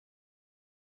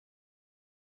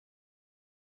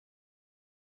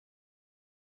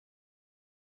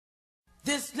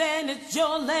This land is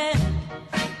your land.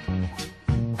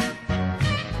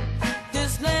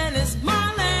 This land is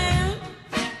my land.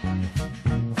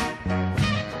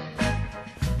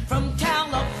 From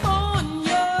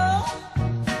California,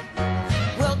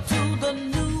 well, to the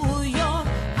New York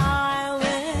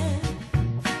Island.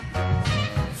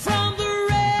 From the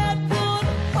Redwood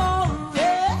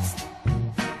Forest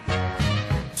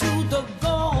to the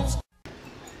Gulf.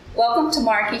 Welcome to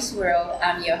Markie's World.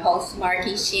 I'm your host,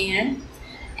 Markie Shinn,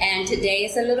 and today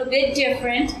is a little bit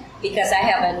different because I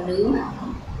have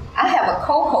a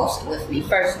co-host with me,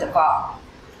 first of all.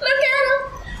 Look at him.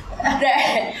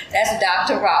 That's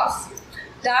Dr. Ross.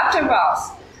 Dr.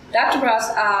 Ross. Dr.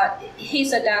 Ross,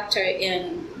 he's a doctor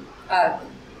in, I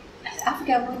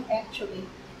forgot what actually.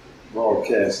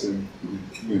 Broadcasting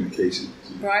and communications.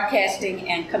 Broadcasting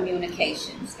and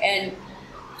communications. And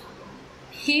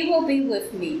he will be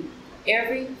with me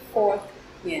every fourth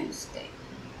Wednesday,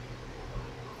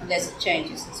 unless it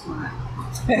changes his mind.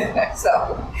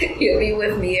 So he'll be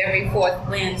with me every fourth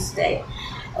Wednesday.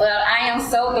 Well, I am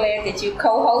so glad that you're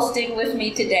co-hosting with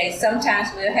me today.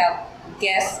 Sometimes we'll have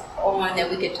guests on that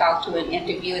we could talk to and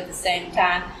interview at the same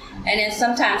time. And then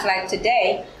sometimes, like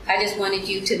today, I just wanted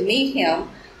you to meet him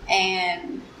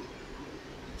and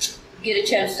get a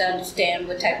chance to understand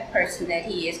what type of person that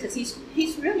he is, because he's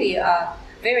really a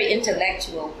very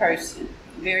intellectual person,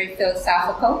 very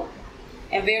philosophical,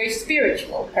 and very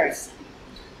spiritual person.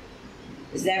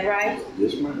 Is that right?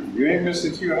 Yes, ma'am. You ain't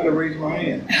missing cue how to raise my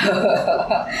hand.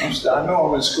 I know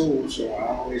I'm in school, so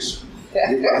I always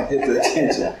get the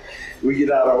attention. We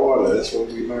get out of order. That's what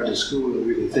we learn in school, and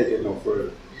we didn't take it no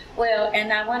further. Well,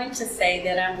 and I wanted to say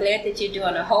that I'm glad that you're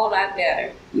doing a whole lot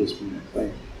better. Yes, ma'am.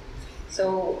 Thank you.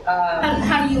 So,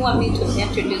 how do you want me to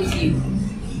introduce you?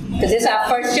 Because it's our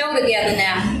first show together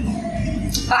now.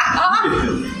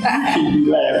 Keep me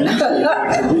laughing.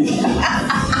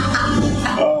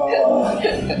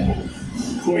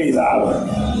 Queen Island.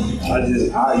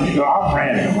 I'm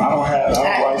random. I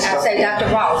say Dr.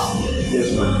 Ross. Yes,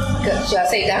 ma'am. Should I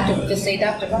say Dr. Just say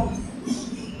Dr. Ross?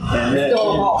 And then, throw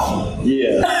them off.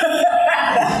 Yeah.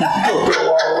 Throw them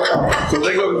all around. So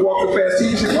they go walking past you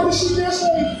and say, what did she just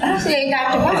say? I say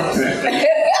Dr. Ross. Get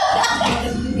it?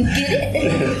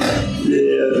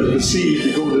 Yeah, to receive, to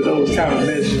go to those kind of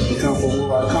measures to come from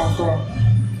where I come from,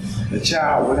 the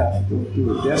child would have to go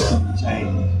through a destiny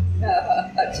change.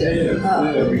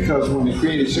 Yeah, because when the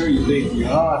Creator show you think you're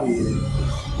hard-headed,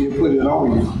 he'll put it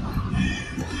on you.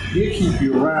 He'll keep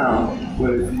you around,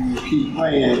 but if you keep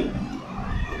playing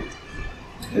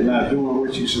and not doing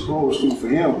what you're supposed to for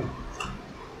him,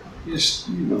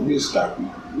 he'll stop you.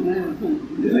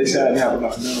 Mm-hmm. Yeah, they said I didn't have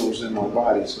enough minerals in my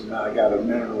body, so now I got a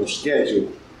mineral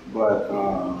schedule. But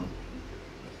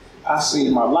I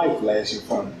seen my life flash in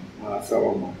front of me when I fell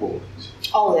on my porch.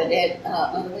 Oh, that yeah.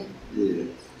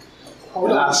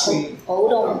 Hold on,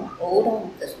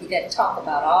 because we got to talk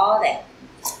about all that.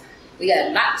 We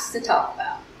got lots to talk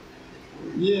about.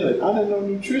 Yeah, I didn't know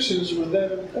nutrition was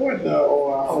that important,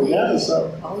 or I forgot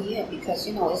something. Oh yeah, because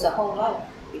it's a whole lot.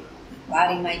 Your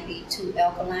body might be too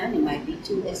alkaline, it might be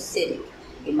too acidic.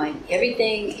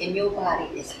 Everything in your body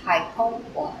is hypo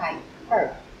or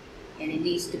hyper, and it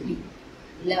needs to be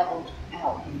leveled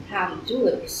out. And how to do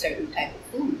it with certain type of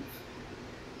food.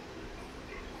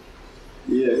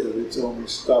 Yeah, because they told me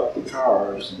stop the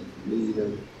carbs and leave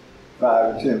them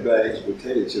 5 and 10 bags of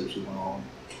potato chips alone,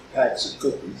 packs of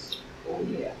cookies. Oh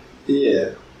yeah.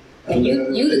 Yeah. And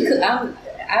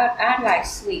I like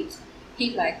sweets.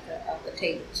 He liked the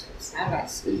potato chips. I like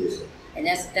sweets, and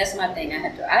that's my thing.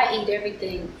 I eat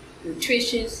everything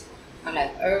nutritious. I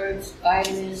like herbs,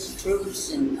 vitamins,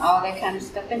 fruits, and all that kind of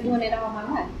stuff. Been doing it all my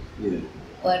life. Yeah.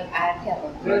 But I have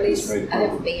a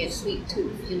bad sweet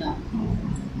tooth,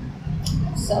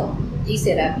 So he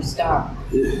said I'd be starving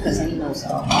because he knows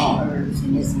all herbs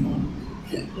and this and that.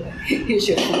 Here's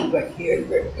your food right here.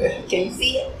 Can you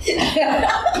see it?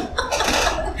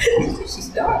 She's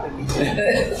starving me.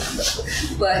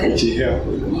 But you help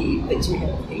me. But you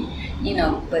help me.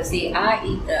 But see, I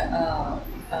eat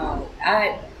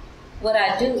what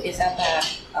I do is I buy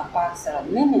a box of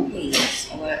lemon heads,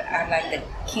 or I like the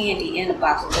candy in the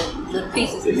box, little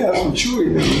pieces. They got some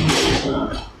chewy lemon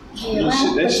heads. Yeah,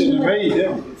 they shouldn't have made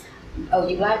them. Oh,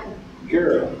 you like them?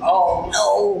 Girl. Oh,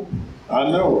 no.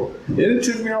 I know. It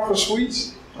took me off of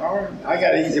sweets. I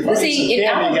gotta eat. If I eat some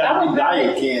candy, gotta be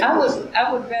diet candy. I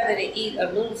would rather to eat a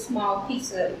little small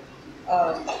piece of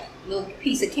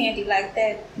candy like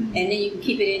that, and then you can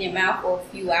keep it in your mouth for a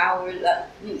few hours,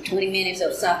 20 minutes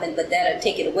or something. But that'll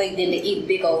take it away. Then to eat a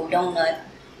big old donut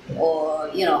or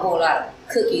a whole lot of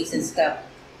cookies and stuff.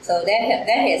 So that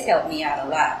has helped me out a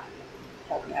lot.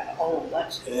 talking about a whole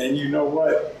bunch. And you know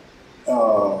what?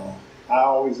 I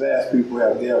always ask people,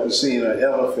 have they ever seen an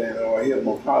elephant or a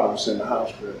hippopotamus in the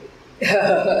hospital?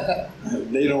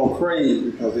 They don't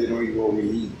crave because they don't eat what we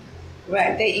eat.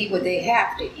 Right, they eat what they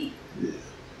have to eat. Yeah.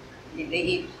 They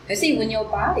eat. And see, when your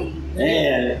body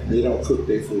And they don't cook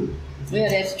their food. yeah,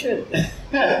 that's true.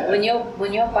 when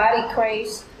your body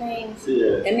craves things,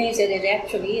 that means that it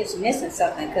actually is missing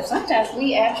something. Because sometimes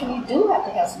we actually do have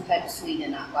to have some type of sweet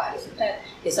in our body. Sometimes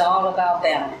it's all about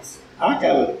balance. I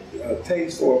got a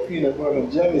taste for a peanut butter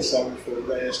and jelly sandwich for the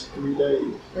last 3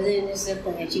 days. But then there's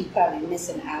something that you're probably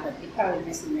missing out of. You're probably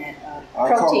missing that I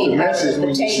caught protein the out of message the when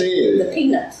you potato, said the it.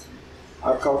 peanuts.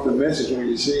 I caught the message when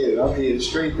you said it. I'm headed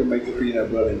straight to make a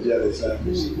peanut butter and jelly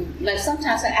sandwich. Mm-hmm. Like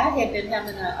sometimes I had been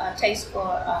having a taste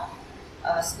for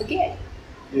spaghetti.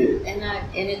 Yeah.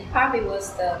 And it probably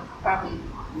was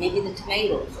maybe the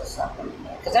tomatoes or something in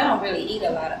there. Because I don't really eat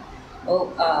a lot of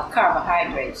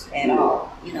carbohydrates at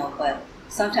all, you know. But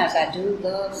sometimes I do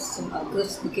love some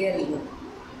good spaghetti with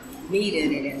meat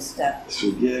in it and stuff.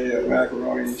 Spaghetti,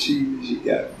 macaroni and cheese, you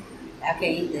got it. I can't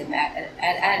eat that.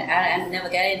 I never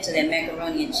got into that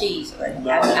macaroni and cheese, but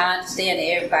No. I understand that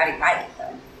everybody like it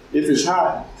though. If it's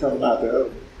hot, coming out the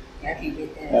oven. I can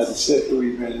get that. After set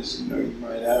 3 minutes, you know, you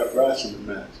might have rice in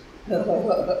the match.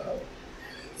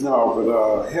 No,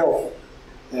 but health,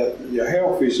 your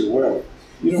health is your wealth.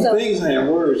 You know, So- things have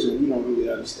words that we don't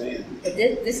really understand. But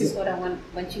this is what I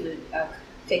want you to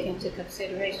take into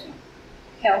consideration.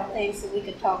 Health things that we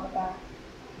could talk about.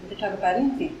 We could talk about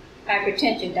anything.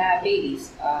 Hypertension,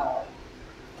 diabetes,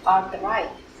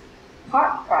 arthritis,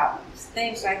 heart problems,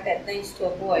 things like that, things to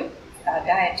avoid,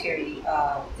 dietary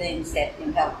things that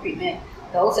can help prevent.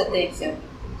 Those are things that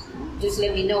just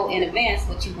let me know in advance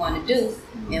what you want to do.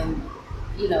 And,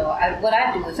 you know, what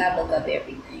I do is I look up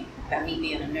everything. By me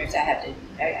being a nurse, I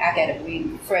got to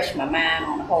refresh my mind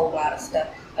on a whole lot of stuff.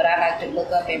 But I like to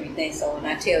look up everything. So when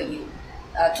I tell you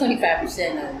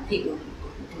 25% of people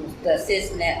does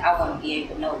this and that, I want to be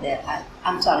able to know that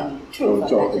I'm telling you the truth.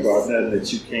 Don't talk about nothing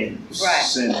that you can't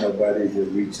send nobody to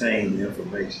retain the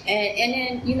information. And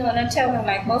then, you know, and I tell them,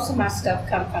 like, most of my stuff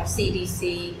come from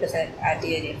CDC, because I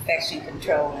did infection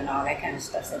control and all that kind of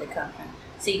stuff, so they come from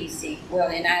CDC. Well,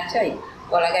 and I tell you,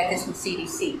 well, I got this from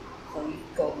CDC, so you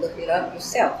go look it up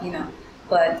yourself, you know.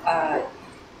 But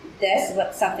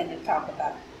that's something to talk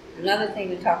about. Another thing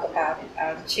to talk about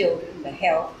are the children, the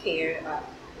health care,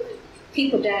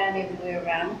 people dying everywhere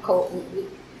around.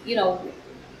 You know,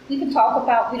 we can talk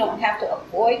about, we don't have to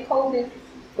avoid COVID,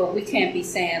 but we can't be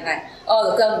saying like,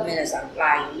 oh, the government is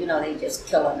lying, you know, they just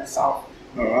killing us all.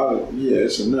 No,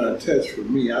 it's a non-touch for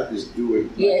me. I just do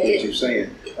it, what you're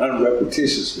saying,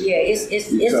 unrepetitiously. Yeah,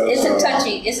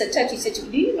 it's a touchy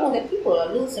situation. Do you know that people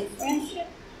are losing friendship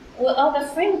with other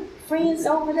friends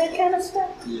over that kind of stuff?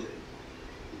 Yeah.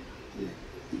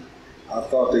 I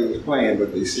thought they was playing,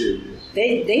 but they serious.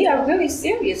 They are really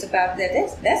serious about that.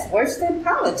 That's worse than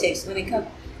politics when it comes.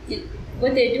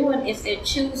 What they're doing is they're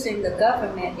choosing the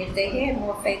government. If they had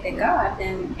more faith in God,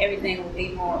 then everything would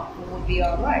be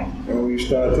all right. And when you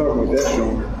start talking about that,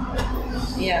 Joan,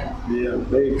 yeah,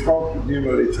 they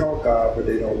talk God, but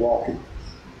they don't walk it.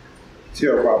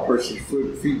 Tell about a person's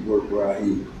feet work right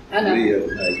here. I know.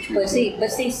 But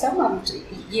see, some of them,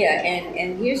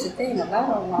 and here's the thing: a lot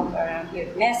of them walk around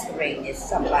here masquerading as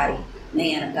somebody,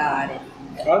 man of God, and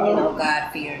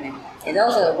God fearing, and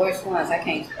those are the worst ones. I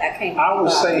can't. I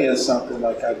was saying something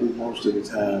like I do most of the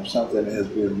time, something that has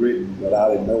been written, but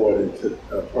I didn't know what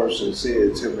a person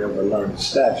said to me. I'm gonna learn the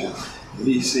statute, and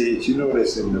he said, "You know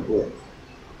that's in the book."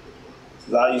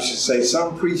 So I used to say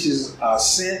some preachers are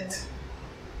sent,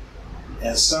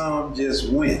 and some just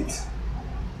went.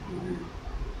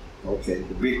 Okay,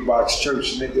 the big box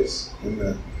church niggas.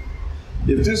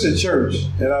 If this is a church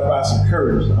and I buy some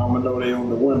curtains, I'm gonna know they on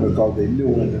the window because they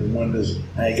new and the windows,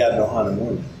 I ain't got no 100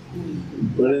 windows.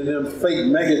 But in them fake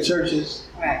mega churches,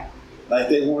 right, like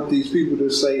they want these people to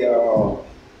say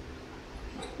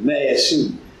mass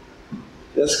shooting.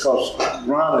 That's because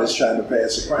Ronna is trying to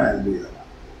pass a crime bill.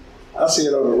 I see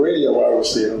it on the radio, I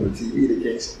was saying on the TV, they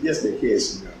can't see. Yes, they can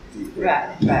see me on the TV.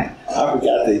 Right. I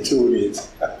forgot they tuned in.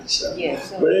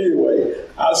 But anyway,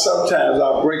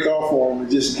 I break off on them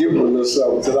and just give them a little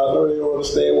something because I know they don't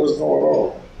understand what's going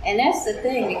on. And that's the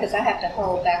thing, because I have to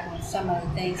hold back on some of the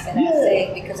things that I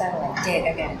say because I'm like,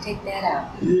 I gotta take that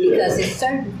out. Because there's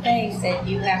certain things that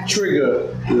you have to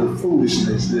trigger the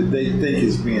foolishness that they think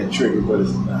is being triggered, but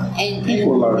it's not. And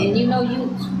you know, you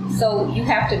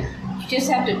just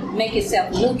have to make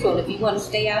yourself neutral. If you want to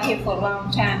stay out here for a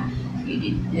long time,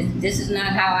 this is not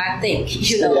how I think.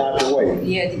 You know, stay out the way.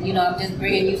 Yeah, you know, I'm just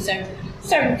bringing you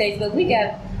certain things, but we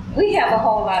got we have a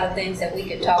whole lot of things that we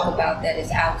could talk about that is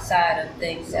outside of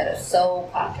things that are so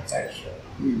controversial.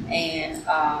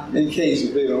 And in case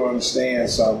if they don't understand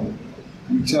something,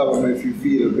 you tell them if you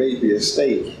feed a baby a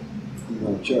steak, you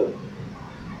don't choke.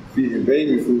 Feeding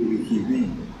baby food, we keep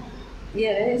eating.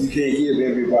 Yeah, that is. You can't give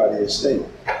everybody a steak.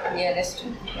 Yeah, that's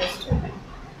true. That's true.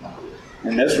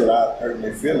 And that's what I hurt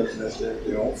their feelings. That's their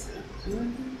own feelings.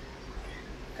 Mm-hmm.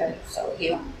 Okay, so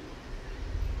here,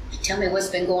 tell me what's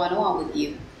been going on with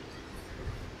you.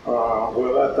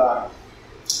 Well, I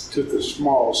took a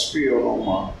small spill on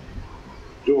my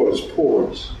daughter's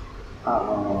porch.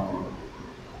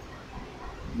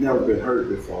 Never been hurt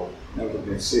before, never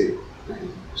been sick.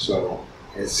 So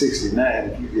at 69,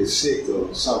 if you get sick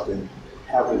or something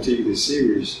happen to you that's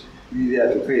serious, you either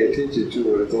have to pay attention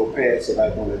to it or go past it,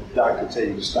 like when the doctor tell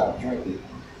you to stop drinking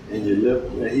and your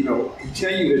liver, he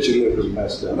tell you that your liver's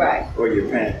messed up, right, or your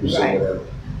pancreas, right, or whatever,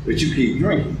 but you keep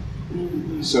drinking.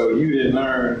 Mm-hmm. So you didn't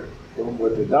learn from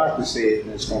what the doctor said,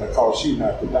 and it's going to cost you,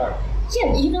 not the doctor.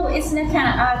 Yeah, isn't it kind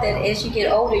of odd that as you get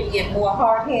older, you get more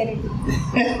hard-headed?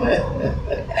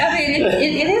 I mean,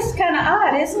 it is kind of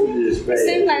odd, isn't it? It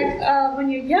seems like when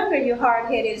you're younger, you're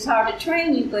hard-headed. It's hard to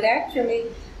train you, but actually,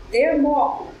 they're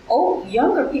more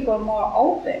younger people are more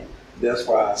open. That's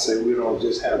why I say we don't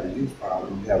just have a youth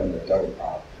problem; we have an adult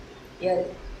problem. Yeah.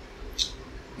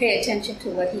 Pay attention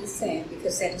to what he's saying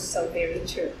because that is so very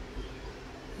true.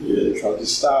 Yeah, because it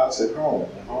starts at home.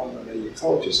 At home, and then your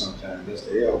culture sometimes. That's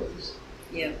the elders.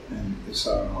 Yeah. And it's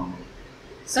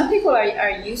some people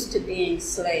are used to being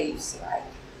slaves, like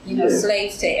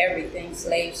slaves to everything,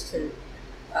 slaves to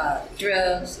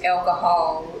drugs,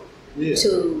 alcohol,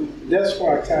 to that's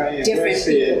why Kanye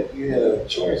said you had a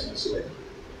choice in slavery.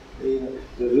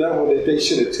 The level that they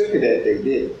should have took it at, they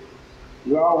did.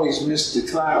 You always miss the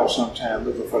clouds sometimes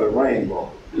looking for the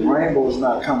rainbow. The rainbow is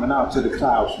not coming out till the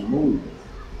clouds are moving.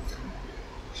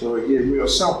 So it gets real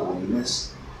simple. And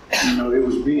this, it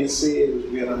was being said, it was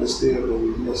being understood, but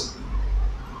we missed it.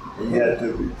 And you had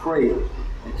to pray and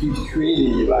keep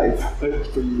creating your life for you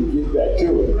to get back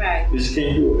to it. Right. You just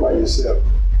can't do it by yourself.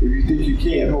 If you think you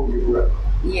can, hold your breath.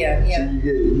 Yeah, yeah. So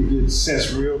you get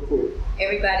sense real quick.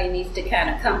 Everybody needs to kind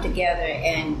of come together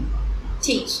and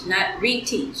teach, not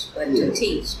reteach, but to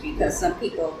teach, because some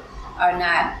people are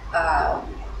not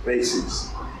basics.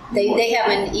 They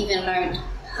haven't even learned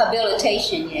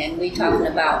habilitation yet, and we're talking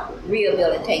about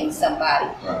rehabilitating somebody.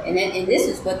 Right. And this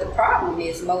is what the problem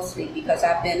is mostly, because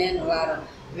I've been in a lot of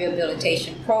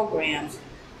rehabilitation programs,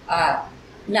 not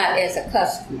as a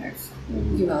customer,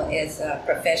 as a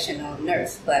professional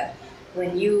nurse, but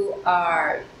when you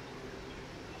are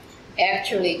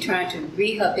actually trying to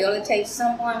rehabilitate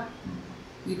someone,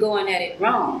 you're going at it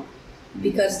wrong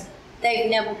because they've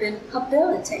never been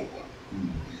habilitated.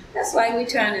 That's why we're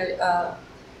trying to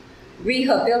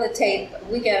rehabilitate.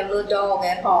 We got a little dog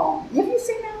at home. Have you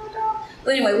seen that little dog?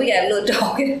 But anyway, we got a little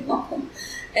dog at home,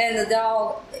 and the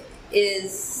dog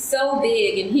is so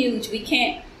big and huge we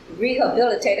can't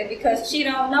rehabilitate her because she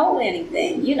don't know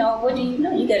anything. What do you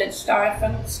know? You got to start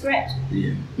from scratch.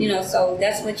 Yeah. So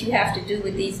that's what you have to do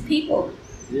with these people.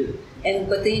 Yeah.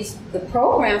 But the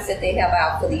programs that they have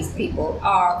out for these people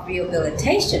are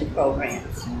rehabilitation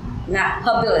programs, not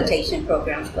habilitation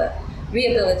programs, but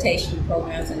rehabilitation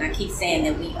programs. And I keep saying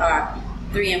that we are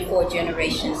 3 and 4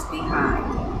 generations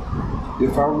behind.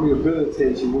 If I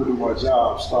rehabilitate you, where do my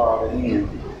job start and end?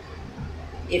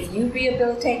 If you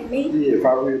rehabilitate me? Yeah, if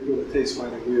I rehabilitate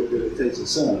someone in a rehabilitation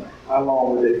center, how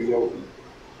long will they be open?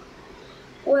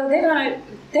 Well,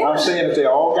 I'm saying if they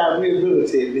all got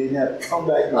rehabilitated, they have to come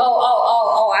back.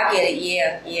 Oh, I get it.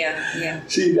 Yeah.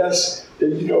 See, that's,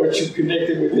 what you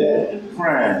connected with that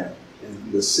crime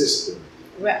and the system.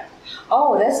 Right.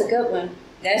 Oh, that's a good one.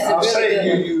 I'm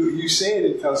saying you said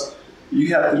it because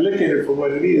you have to look at it for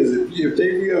what it is. If they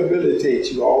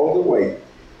rehabilitate you all the way,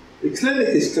 the clinic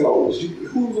is closed.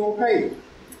 Who's going to pay?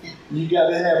 You got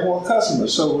to have more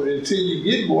customers. So until you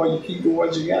get more, you keep doing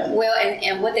what you got. Well,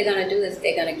 and what they're going to do is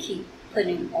they're going to keep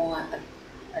putting on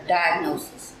a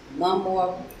diagnosis. One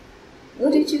more.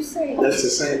 What did you say? That's the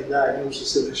same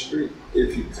diagnosis in the street.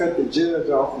 If you cut the judge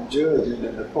off from judging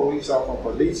and the police off from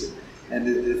policing and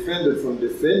the defender from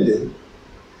defending,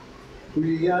 who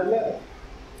you got left?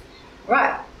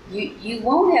 Right. You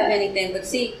won't have anything, but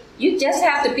see, you just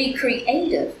have to be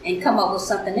creative and come up with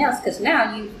something else, because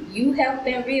now you have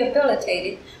been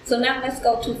rehabilitated. So now let's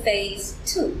go to phase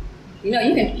 2.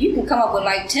 You can come up with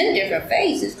like 10 different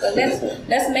phases, but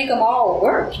let's make them all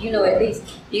work. At least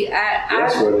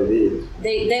that's what it is.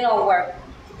 They don't work.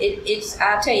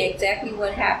 I'll tell you exactly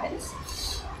what happens.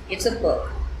 It's a book,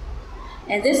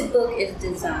 and this book is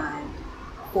designed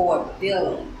for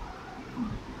billing.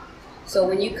 So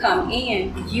when you come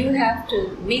in, you have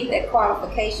to meet the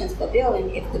qualifications for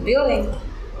billing. If the billing,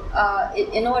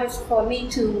 in order for me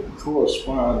to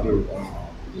correspond to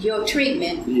your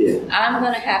treatment, yeah. I'm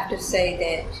going to have to say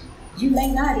that you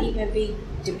may not even be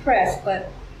depressed,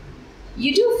 but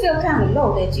you do feel kind of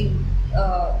low that you,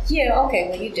 well,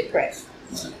 you're depressed.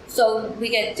 So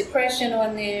we got depression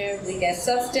on there, we got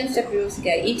substance abuse, we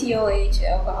got ETOH,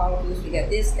 alcohol abuse, we got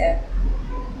this, that,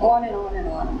 on and on and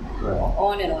on, right.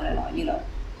 on and on and on, you know.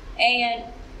 And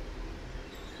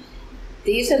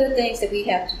these are the things that we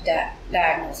have to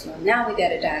diagnose you on. Now we got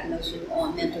to diagnose you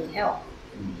on mental health.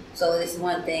 Mm-hmm. So it's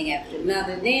one thing after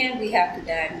another. Then we have to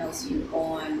diagnose you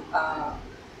on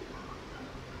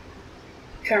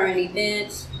current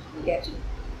events. We got to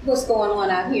what's going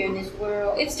on out here in this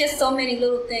world. It's just so many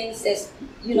little things that's,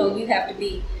 you know, you have to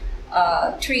be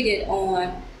treated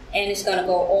on, and it's going to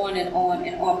go on and on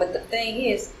and on. But the thing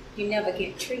is, you never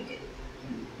get treated.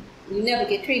 You never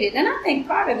get treated. And I think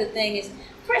part of the thing is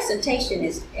presentation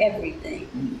is everything.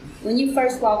 When you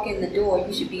first walk in the door,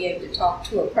 you should be able to talk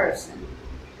to a person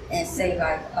and say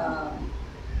like,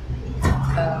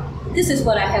 this is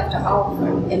what I have to offer,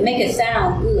 and make it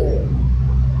sound good.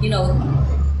 You know,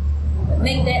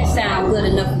 make that sound good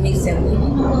enough for me to say, well, you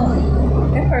know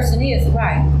what, that person is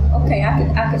right. Okay,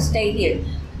 I could stay here.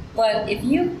 But if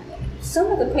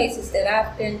some of the places that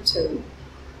I've been to,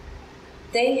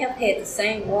 they have had the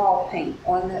same wall paint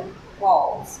on the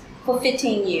walls for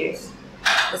 15 years.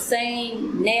 The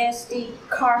same nasty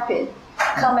carpet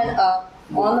coming up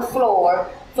on the floor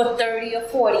for 30 or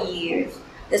 40 years.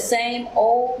 The same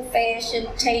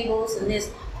old-fashioned tables and this.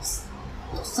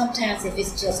 Sometimes if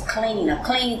it's just clean, a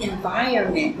clean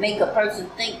environment make a person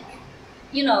think,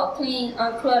 you know, clean,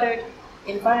 uncluttered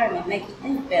environment make you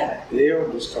think better. The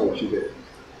elders taught you that.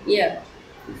 Yeah.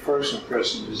 The first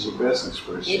impression is your best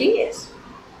expression. It is.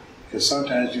 Because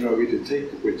sometimes you don't get to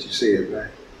take what you said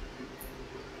back.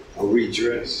 Or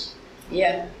redress.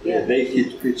 Yeah. They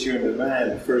get to put you in the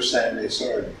mind the first time they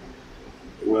saw you.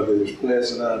 Whether it was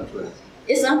pleasant or unpleasant.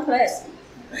 It's unpleasant.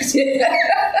 It's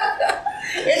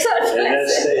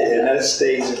unpleasant. And that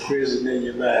stays imprisoned in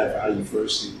your mind for how you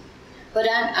first see it. But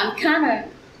I'm kind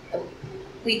of,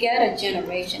 we got a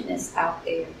generation that's out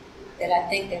there that I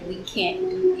think that we can't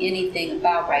do anything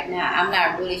about right now. I'm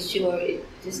not really sure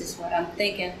this is what I'm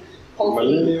thinking.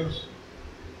 Hopefully,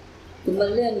 the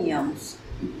millennials.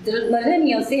 The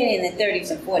millennials, they're in their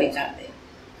 30s and 40s, aren't they?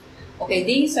 Okay,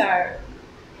 these are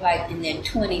like in their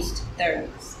 20s to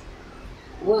 30s.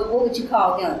 What would you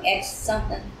call them? X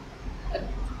something?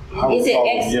 Is it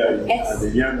X? The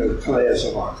younger class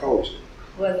of our culture.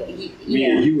 Well, Me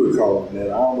and you would call them that.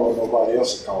 I don't know if nobody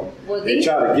else would call them. Well, they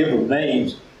try to give them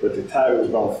names, but the titles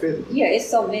don't fit them. Yeah, it's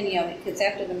so many of them, because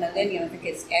after the millennium, I think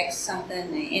it's X something,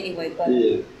 anyway, but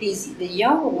the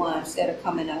younger ones that are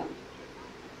coming up,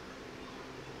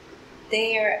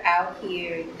 they're out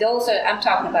here, I'm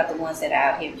talking about the ones that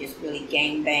are out here just really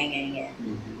gang banging,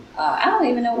 and I don't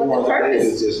even know what the purpose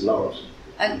is. Just lost.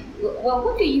 Well,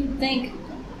 what do you think,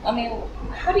 I mean,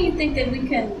 how do you think that we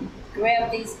can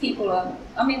grab these people up?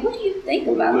 I mean, what do you think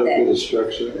about that? A little bit of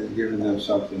structure and giving them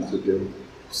something to do.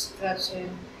 Structure.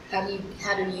 How do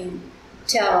you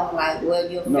tell them, like, well,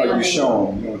 you're No, you show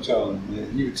them. You don't tell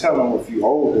them. You tell them if you're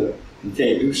older, you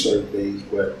can't do certain things.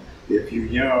 But if you're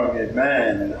young in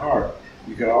mind and heart,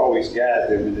 you can always guide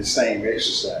them in the same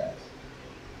exercise.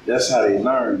 That's how they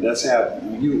learn. That's how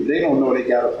they don't know they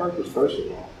got a purpose. First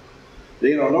of all,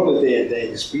 they don't know that they're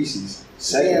endangered species.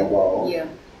 Second of all,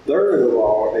 third of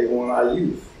all, they want our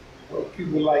youth. Well,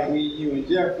 people like me, you, and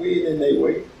Jeff, we in their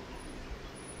way.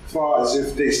 As far as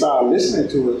if they start listening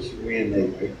to us, we in their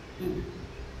way.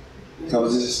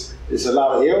 Because it's a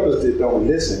lot of elders that don't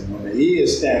listen. When the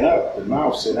ears stand up, the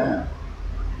mouth sit down.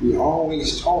 We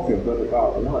always talking, but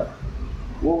about what?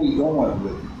 Where we going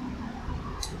with it?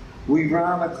 We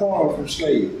round the corner from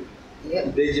slavery.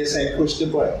 Yep. They just ain't pushed the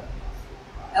button.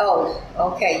 Oh,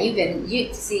 okay. You've been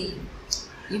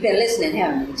listening,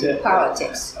 haven't you, to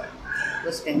politics?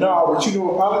 No, but you know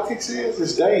what politics is?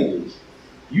 It's dangerous.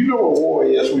 You know what war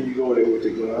is when you go there with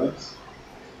the guns.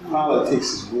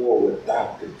 Politics is war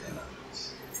without the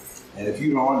guns. And if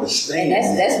you don't understand,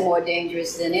 and that's more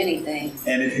dangerous than anything.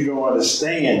 And if you don't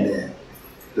understand that,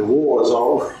 the war is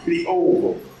already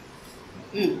over.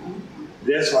 Mm-hmm.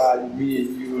 That's why me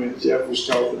and you and Jeff was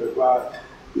talking about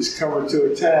it's coming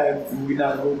to a time when we're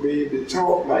not going to be able to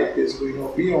talk like this. We're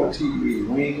going to be on TV.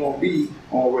 We ain't going to be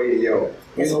on radio.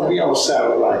 We're going to be on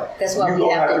satellite. That's why you're we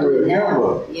have to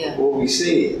remember what we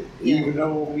said. Yeah. Even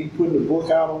though we put the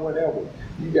book out or whatever,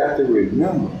 you got to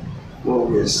remember what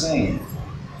we're saying.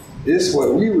 This is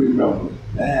what we remember.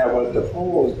 and have the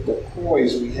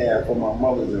poise we have from our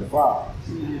mothers and fathers.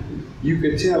 You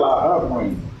could tell our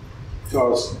upbringing,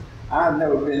 because I've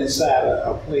never been inside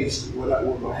a place where that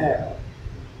would happen.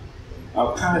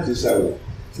 I'm conscious of it.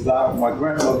 Because my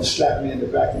grandmother slapped me in the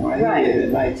back of my head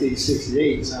in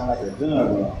 1968, sounded like a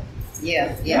gun run.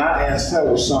 Yeah, yeah. And I asked her,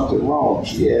 was something wrong?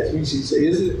 She asked me, she said,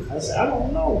 is it? I said, I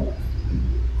don't know.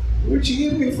 What you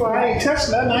hit me for? I ain't touched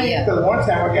nothing. Because one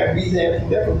time I got beat half to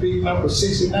death for beating up for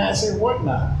 69. I said, what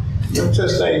now? You don't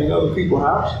touch things in other people's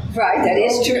house. Right, that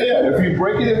is true. Yeah, if you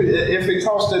break it, if it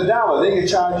costs $1, they can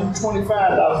charge you $25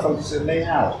 because it's in their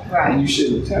house. Right. And you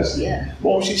shouldn't touch it. Yeah.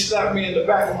 Well, she slapped me in the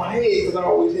back of my head because I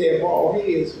always had bald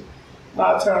heads. And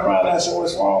I turned around and I said,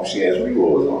 what's wrong? She asked me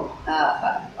what was wrong.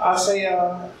 I say,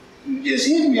 you just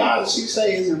hit me. She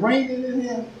say, is it raining in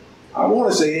here? I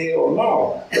want to say hell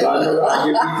no, but I know I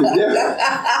get beat to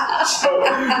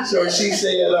death. So she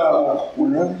said,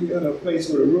 whenever you're in a place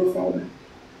with a roof on it,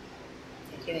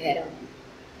 take your head open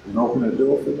and open the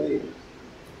door for later.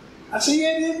 I said,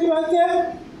 yeah, did you like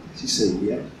that? She said,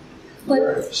 yeah.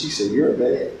 But she said, you're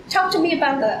bad. Talk to me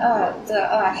about the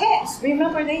hats.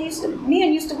 Remember,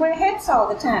 men used to wear hats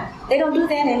all the time. They don't do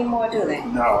that anymore, do they?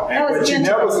 No, but you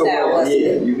never could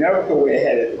wear. You never could wear a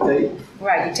hat at the table.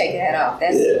 Right, you take your hat off.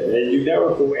 That's and you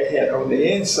never could wear a hat on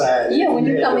the inside. Yeah, when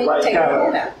you come in, you take your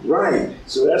hat off. Right.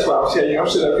 So that's why I'm telling you, I'm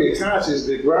sitting up here conscious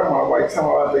that grandma might come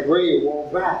out the grave and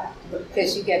walk by.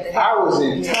 Because you get the hat. I was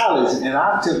in college and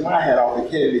I took my hat off at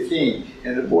Kennedy King,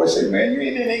 and the boy said, "Man, you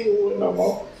ain't in Inglewood no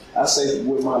more." I say,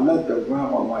 with my left, though,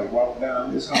 grandma might walk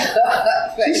down this hall.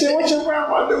 She said, "What your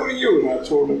grandma do to you?" And I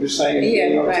told her the same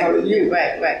thing I'm telling you.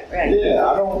 Right. Yeah,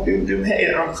 I don't do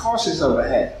hat. I'm cautious of a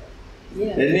hat. Yeah.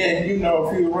 And then, you know,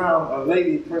 if you're around a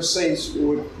lady per se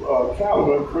with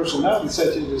caliber and personality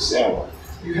such as yourself,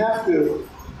 you have to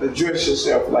address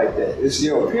yourself like that. It's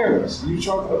your appearance. You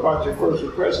talking about your first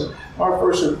impression. My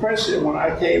first impression when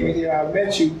I came in here, I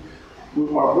met you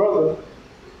with my brother.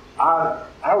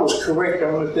 I was correct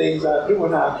on the things I do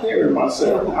and how I carry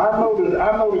myself. I know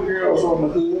the girls on the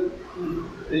hood,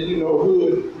 and you know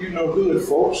hood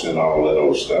folks and all of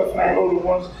those stuff. And I know the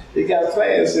ones that got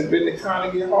class and been to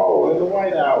Carnegie Hall and the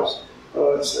White House,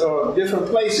 different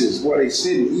places where they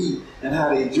sit and eat and how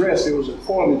they dress. It was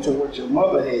according to what your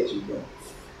mother had you doing,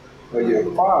 or your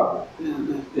father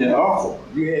and uncle.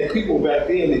 You had people back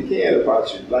then that cared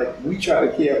about you. Like we try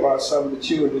to care about some of the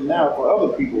children now for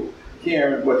other people.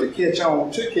 Caring, but to catch on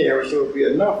to care, so it'd be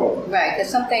enough of them. Right, because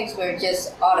some things were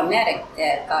just automatic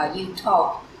that you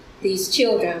taught these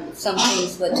children some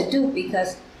things what to do.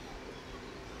 Because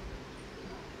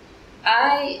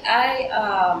I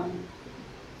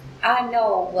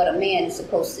know what a man is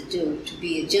supposed to do to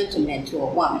be a gentleman to a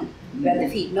woman, whether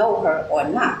if he know her or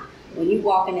not. When you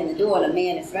walking in the door and a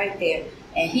man is right there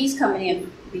and he's coming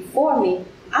in before me,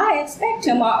 I expect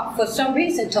him for some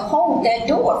reason to hold that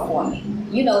door for me.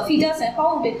 You know, if he doesn't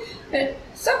hold it, but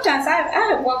sometimes I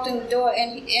have walked in the door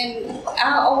and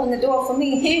I'll open the door for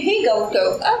me. Here he goes.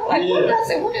 I'm like, what did I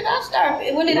say? When did I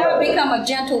start? When did I become a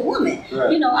gentle woman?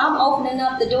 Right. You know, I'm opening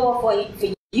up the door for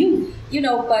you. You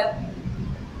know, but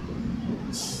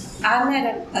I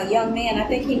met a young man. I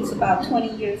think he was about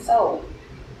 20 years old.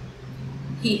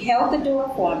 He held the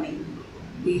door for me.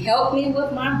 He helped me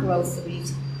with my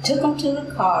groceries. Took him to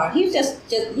the car. He was just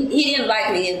he didn't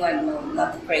like me. It wasn't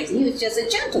nothing crazy. He was just a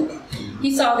gentleman. He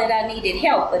saw that I needed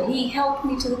help, but he helped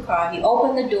me to the car. He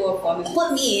opened the door for me,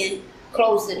 put me in,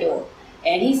 closed the door.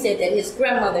 And he said that his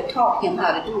grandmother taught him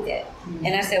how to do that.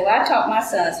 And I said, well, I taught my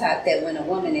sons how that when a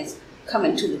woman is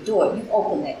coming to the door, you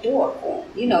open that door for them.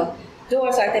 You know,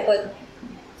 doors like that. But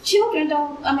children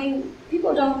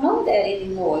people don't know that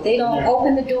anymore. They don't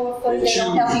open the door for you. They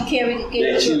don't help you carry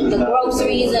the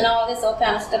groceries and all this all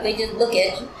kind of stuff. They just look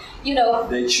at you, you know.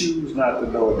 They choose not to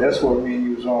know it. That's what me and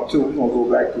you was on too. We're going to go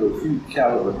back to a few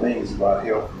caliber things about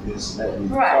health and this and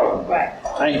that. Right.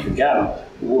 I ain't forgot them.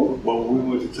 But when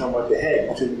we went to talk about the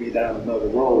hat, you took me down another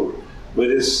road. But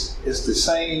it's the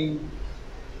same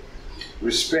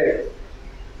respect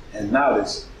and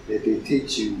knowledge that they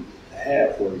teach you to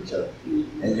have for each other.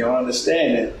 And your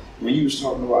understanding. When you was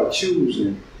talking about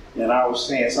choosing, and I was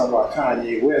saying something about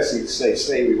Kanye West, he'd say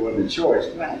slavery wasn't a choice.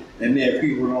 Right. And then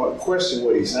people don't question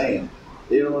what he's saying.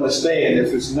 They don't understand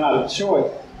if it's not a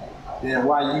choice, then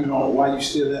why you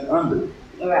still under it.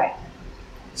 Right.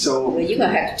 So well, you're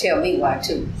gonna have to tell me why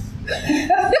too.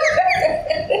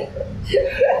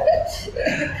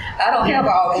 I don't have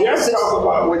all the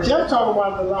answers. Jeff talk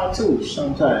about it a lot too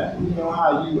sometimes. You know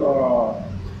how you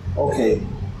okay,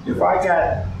 if I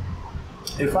got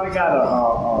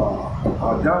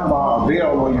a gun bar, a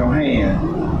bell on your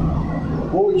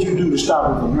hand, what would you do to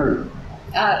stop it from hurting?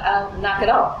 I'll knock it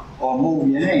off. Or move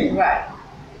your hand. Right.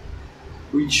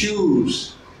 We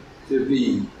choose to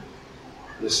be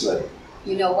the slave.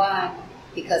 You know why?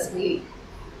 Because we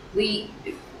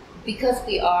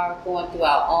are going through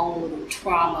our own little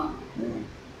trauma.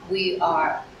 We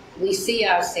see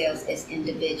ourselves as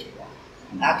individual.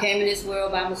 I came in this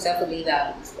world by myself and leave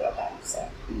out of this world by myself.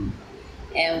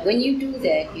 And when you do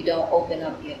that, you don't open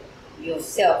up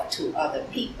yourself to other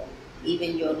people,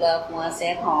 even your loved ones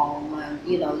at home.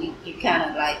 You kind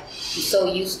of like, you're so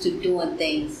used to doing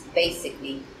things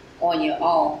basically on your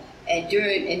own. And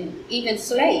even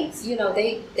slaves,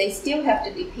 they still have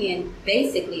to depend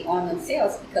basically on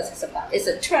themselves because it's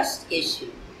a trust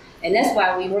issue. And that's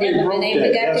why we've never been able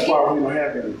to get together. That's why we don't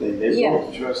have anything. They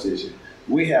broke the trust issue.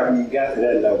 We haven't even got to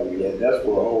that level yet. That's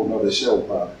for a whole nother show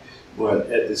probably. But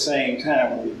at the same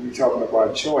time, when we're talking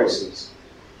about choices,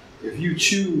 if you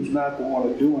choose not to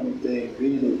want to do anything,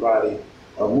 be anybody,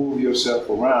 or move yourself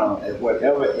around at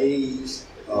whatever age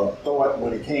or thought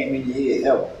when it came in your head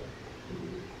ever,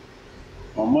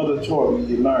 my mother taught me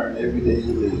you learn every day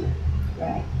you live.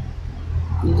 Right.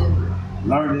 You do.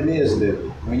 Learning is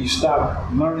living. When you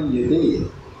stop learning, you're dead.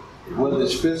 Whether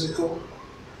it's physical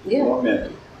or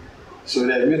mental. So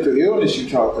that mental illness you're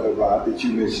talking about that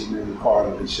you mentioned in the part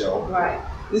of the show, right?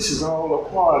 This is all a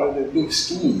part of the big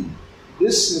scheme.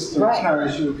 This system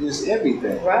turns you against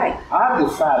everything. Right. I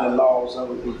defy the laws of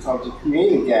it because the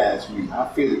Creator guides me. I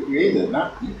fear the Creator,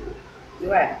 not people.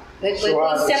 Right. But we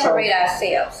separate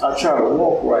ourselves. I try to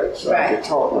walk right so I can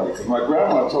talk right. Because my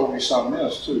grandma told me something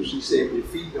else too. She said, if your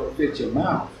feet don't fit your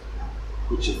mouth,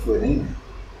 put your foot in it.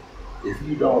 If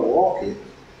you don't walk it,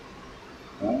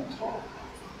 don't talk.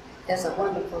 That's a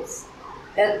wonderful.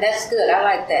 That's good. I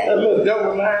like that. That little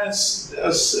double line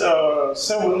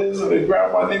symbolism that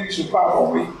grandma never used to pop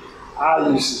on me, I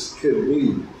used to couldn't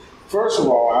believe it. First of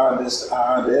all, I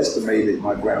underestimated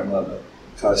my grandmother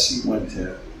because she went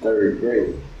to 3rd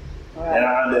grade. Right. And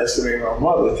I underestimated my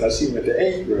mother because she went to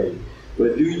 8th grade.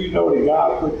 But do you know that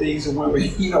God put things in women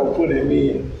he don't put in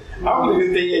men? I'm looking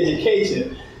at their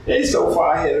education. They so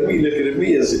far ahead of me looking at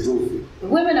me as a goofy.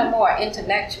 Women are more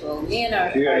intellectual. Men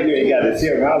are. You ain't got to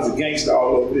tell me. I was a gangster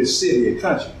all over this city and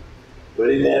country. But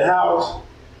in that house,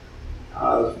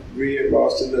 I was Red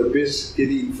Ross, a little bitch,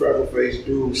 eating freckle faced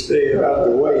dude, staying out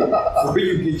the way before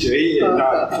you get your head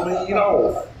knocked clean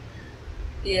off.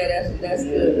 Yeah, that's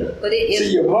good. But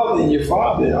see, your mother and your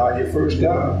father are your first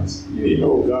gods. You ain't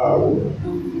know God was.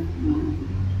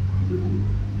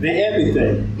 They're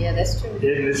everything. Yeah, that's true. And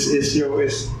it's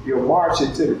your march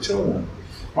into the tomb.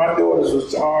 My daughters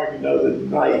was arguing the other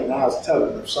night, and I was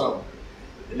telling them something,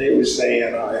 and they were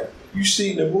saying, "You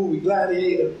seen the movie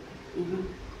Gladiator?"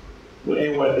 Mm-hmm.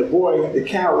 And when the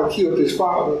coward killed his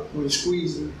father when he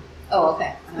squeezed him. Oh,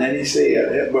 okay. And he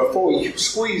said, before he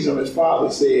squeezed him, his father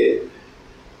said,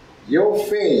 "Your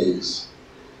failures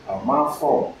are my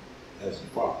fault as a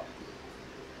father."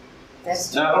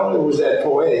 That's true. Not only was that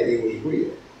poetic, it was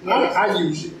real. Yes. I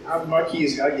use it. My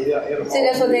kids, I get out of see,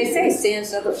 that's what they say,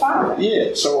 sins of the father.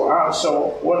 Yeah, so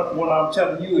what I'm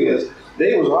telling you is,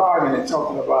 they was arguing and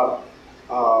talking about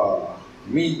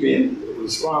me being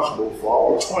responsible for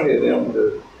all 20 of them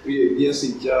to be against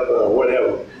each other or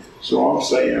whatever. So I'm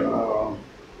saying,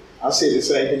 I say the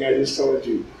same thing I just told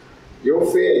you. Your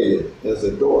failure as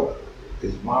a daughter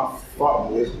is my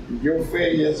fault. Your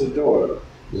failure as a daughter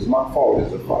is my fault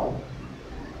as a father.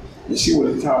 And she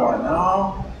would have told me,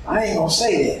 no, I ain't gonna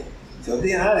say that. So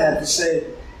then I'd have to say,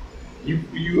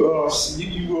 you are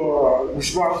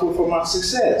responsible for my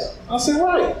success. I said,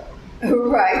 right.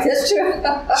 Right, that's true.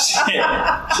 She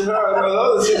heard my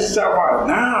other sister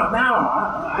talking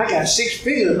about, I got 6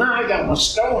 figures, now I got my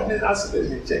store. And then I said,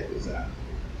 let me check this out.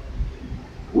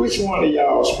 Which one of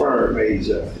y'all sperm made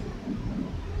y'all?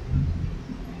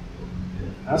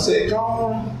 I said, go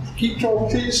on, keep talking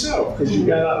to yourself, because you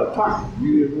got out of pocket.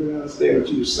 You didn't really understand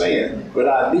what you were saying, but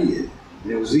I did.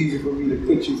 And it was easy for me to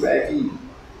put you back in.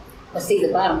 But see,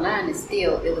 the bottom line is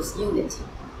still, it was unity.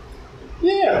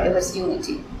 Yeah. It was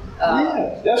unity.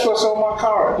 Yeah, that's what's on my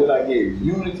card that I gave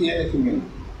you, unity in the community.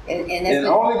 And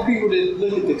the only people that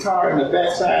look at the card and the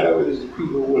backside of it is the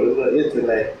people with a little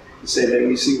intellect and say, let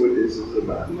me see what this is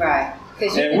about. Right.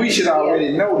 And we should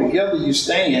already know, together you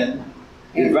stand,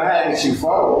 divided you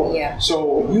fall. Yeah.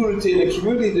 So unity in the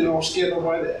community don't scare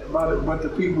nobody but the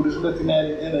people that's looking at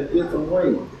it in a different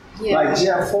way. Yeah. Like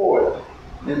Jeff Ford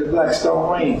and the Black Stone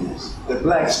Rangers, the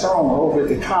Black Stone over at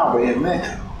the Kaaba in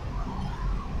Mecca.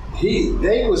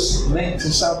 They was linked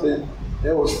to something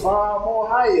that was far more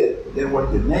higher than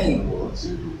what the name was.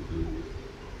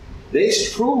 They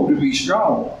proved to be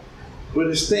strong, but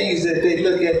it's things that they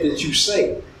look at that you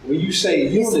say. when you say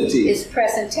unity, it's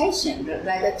presentation,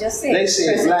 like I just said. They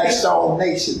said Blackstone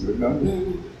Nation, remember?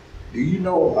 Mm-hmm. Do you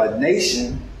know a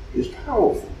nation is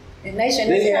powerful? The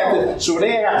nation is powerful. So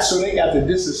they got to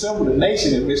disassemble the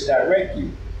nation and misdirect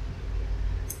you.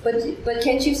 But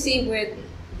can't you see where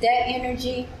that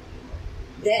energy,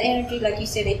 like you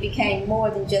said, it became more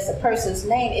than just a person's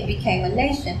name, it became a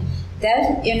nation.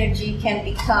 That energy can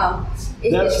become,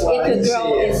 it could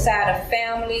grow inside a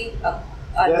family,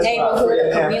 a neighborhood,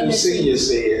 a community. That's why Senior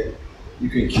said, you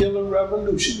can kill a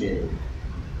revolutionary,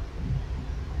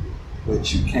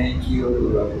 but you can't kill the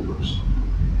revolution.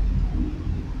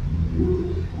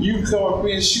 You come up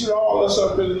here and shoot all us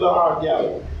up in the art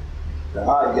gallery. The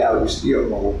art gallery still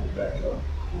gonna open back up.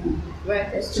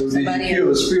 Right, that's so did you kill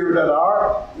the spirit of the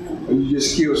art, or you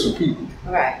just kill some people?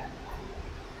 Right.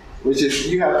 Which is,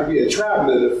 you have to be a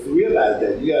traveler to realize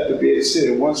that. You have to be able to sit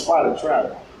in one spot and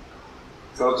travel.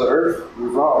 Because the earth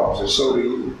revolves, and so do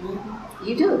you. Mm-hmm.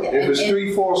 You do. If it's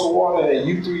 3/4 of water and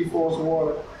you 3/4 of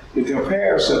water, the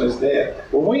comparison is there.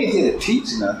 But we ain't here to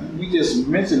teach nothing. We just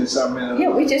mentioning something. Yeah,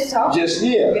 we just talk.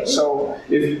 So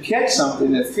if you catch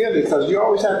something and feel it, because you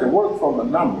always have to work from a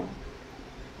number.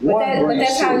 But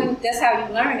that's how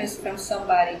you learn is from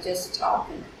somebody just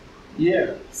talking.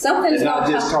 Yeah. Something's not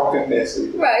just talking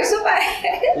messy. Right.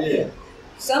 Yeah.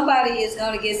 Somebody is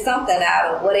going to get something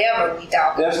out of whatever we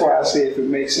talk about. That's why I say if it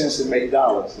makes sense to make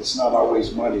dollars, it's not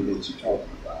always money that you're talking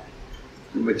about.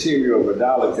 The material of a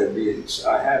dollar could be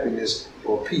a happiness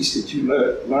or peace that you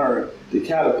learn to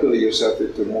caterpillar yourself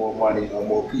into more money or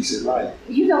more peace in life.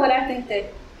 You know what I think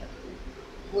that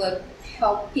would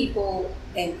help people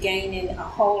in gaining a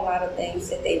whole lot of things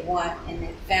that they want in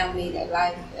their family, their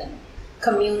life, and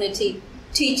community?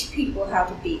 Teach people how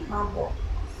to be humble.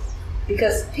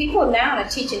 Because people now are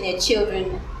teaching their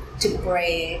children to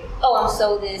brag. Oh, I'm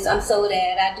so this, I'm so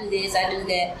that, I do this, I do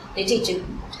that. They're teaching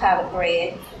how to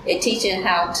brag. They're teaching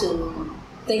how to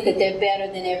think that they're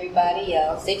better than everybody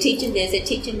else. They're teaching this, they're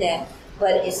teaching that.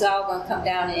 But it's all going to come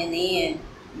down, and in the end,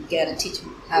 you got to teach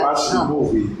them how to be humble.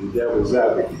 Watch the movie, The Devil's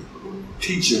Advocate.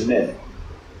 Teach him that.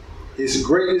 His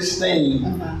greatest thing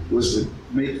was to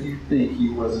make you think he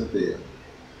wasn't there.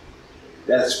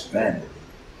 That's vanity.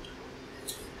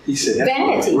 He said that's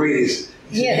vanity. My greatest.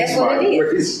 Yeah, that's what it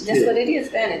is. That's what it is,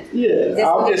 vanity. Yeah,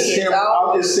 I'm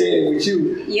just saying it with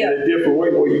you in a different way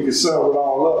where you can sum it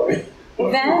all up.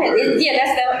 Vanity.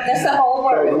 That's the whole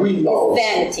word. We lost.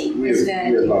 It's vanity. It's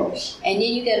vanity. We're lost. And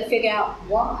then you got to figure out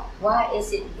why. Why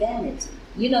is it vanity?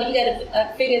 You know, you got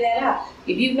to figure that out.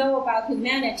 If you know about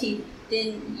humanity,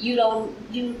 then you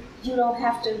don't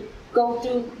have to go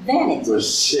through vanity. But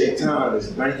Shaitan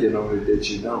is banking on it that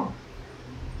you don't.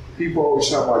 People always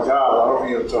talk about God. I don't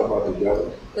hear them talk about the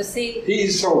devil. But see,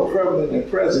 he's so prevalent and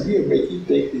present. He'll make you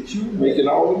think that you're making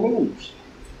all the moves.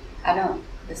 I know.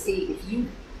 But see, if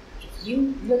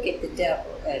you look at the devil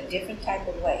a different type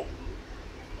of way,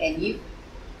 and you,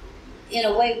 in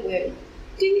a way where,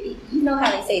 you know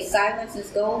how they say silence is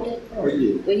golden? Oh,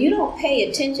 yeah. When you don't pay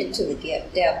attention to the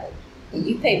devil, and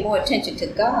you pay more attention to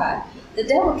God, the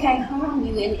devil can't harm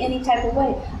you in any type of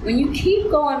way. When you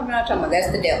keep going around talking about that's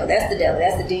the devil, that's the devil,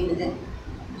 that's the demon, then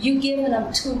you're giving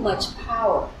them too much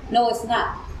power. No, it's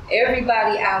not.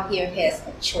 Everybody out here has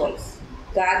a choice.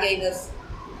 God gave us.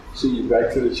 So you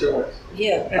back to the choice.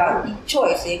 Yeah,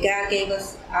 choice. God gave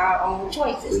us our own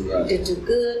choices to do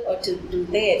good or to do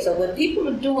bad. So when people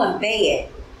are doing bad,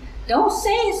 don't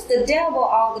say it's the devil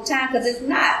all the time, because it's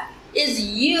not. It's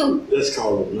you. That's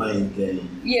called a blame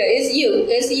game. Yeah, it's you.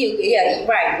 It's you. Yeah,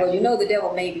 right. Well, you know the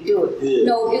devil made you do it. Yeah.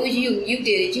 No, it was you. You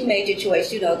did it. You made your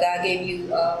choice. You know, God gave you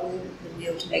the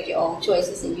will to make your own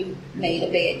choices, and you made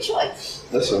a bad choice.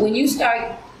 That's right. When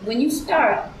you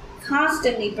start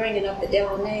constantly bringing up the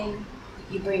devil's name,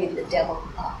 you're bringing the devil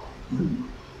up,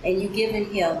 and you're giving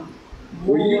him.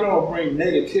 Well, you don't bring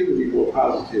negativity or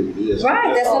positivity.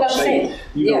 Right, that's what I'm saying.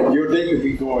 You know, your day could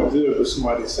be going good, but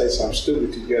somebody say something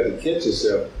stupid, you got to catch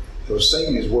yourself. So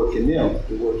Satan is working them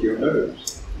to work your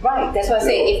nerves. Right, that's what I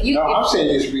say. I'm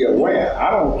saying just be aware.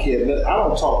 I don't care. I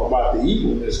don't talk about the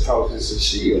evilness because it's a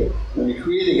shield. When the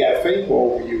Creator got favor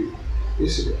over you,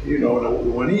 it's, you know,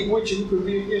 when He with you, He could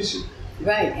be against you.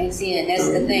 Right, and see, and that's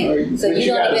the thing. So you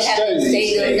don't even have to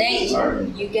say the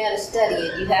name. You got to study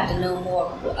it. You have to know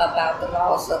more about the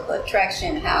laws of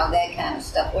attraction, how that kind of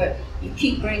stuff works. You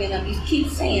keep bringing up, you keep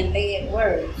saying bad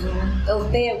words. Mm-hmm.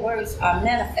 Those bad words are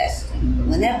manifesting.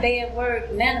 Mm-hmm. When that bad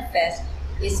word manifests,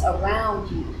 it's around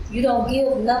you. You don't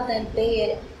give nothing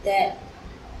bad that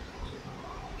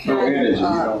kind of energy.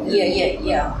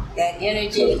 That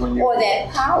energy or that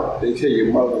power. They tell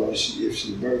your mother if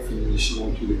she birthing you, she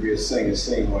wants you to be a singer,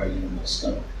 sing while you're in the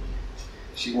stomach.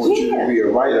 She wants you to be a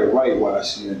right while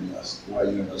you're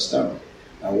in her stomach.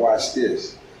 Now watch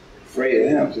this.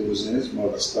 Fred Hampton was in his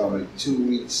mother's stomach 2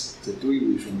 weeks to 3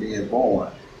 weeks from being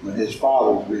born when his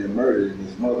father was being murdered and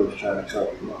his mother was trying to cover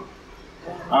him up.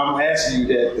 I'm asking you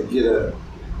that to get an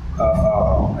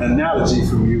analogy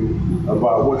from you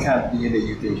about what kind of DNA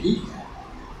you think he got.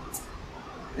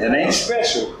 It ain't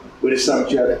special, but it's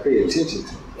something you have to pay attention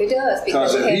to. It does.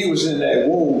 Because if he was in that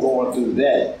womb going through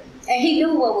that. And he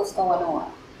knew what was going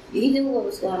on. He knew what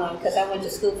was going on because I went to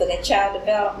school for that child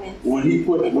development. When they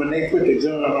put the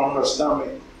gun on her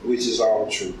stomach, which is all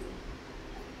true.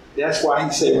 That's why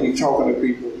he said when he talking to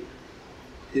people,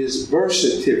 his birth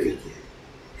certificate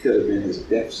could have been his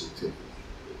death certificate.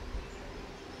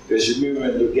 Because you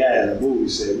remember the guy in the movie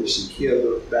said, we should kill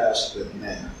the bastard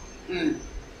now.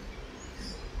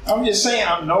 I'm just saying,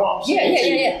 I'm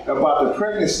saying about the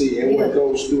pregnancy and what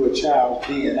goes through a child's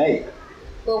DNA.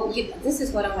 Well, this is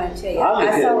what I want to tell you. I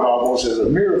look at it almost as a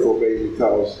miracle, baby,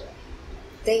 because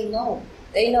they know.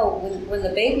 They know when the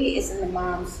baby is in the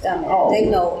mom's stomach. They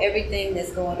know everything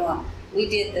that's going on. We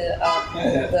did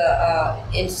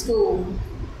in school.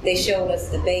 They showed us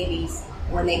the babies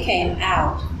when they came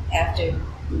out after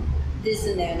this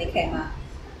and that, and they came out.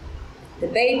 The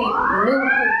baby knew who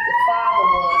the father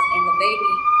was, and the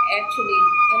baby actually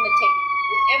imitated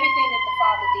everything that the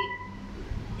father did.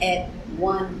 At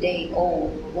 1 day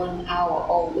old, 1 hour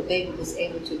old, the baby was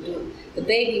able to do. The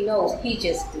baby knows. He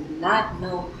just does not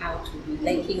know how to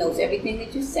relate. He knows everything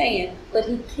that you're saying, but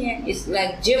he can't. It's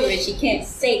like gibberish. He can't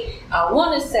say. I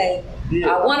want to say.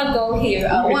 I want to go here.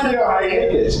 I want to go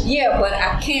here. Yeah, but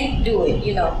I can't do it.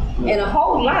 And a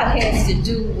whole lot has to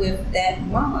do with that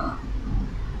mom.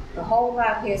 A whole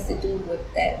lot has to do with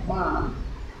that mom.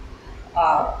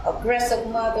 Aggressive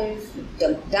mothers,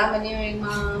 domineering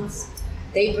moms.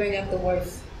 They bring up the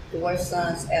worst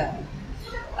sons ever.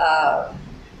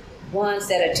 Ones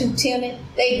that are too timid,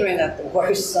 they bring up the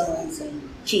worst sons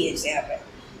and kids ever.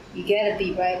 You gotta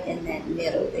be right in that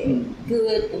middle there.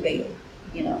 Good and bad,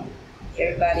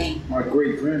 everybody. My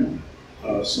great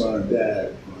grandson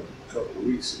died a couple of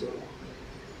weeks ago.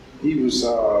 He was,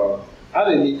 I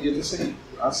didn't even get to see him.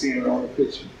 I seen him on the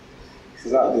picture.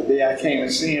 Because the day I came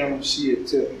and see him, she had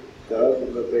took the other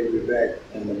little baby back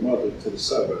and the mother to the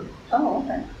suburb. Oh,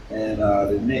 okay. And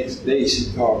the next day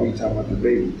she called me talking about the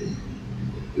baby dead.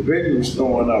 The baby was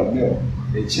throwing up milk.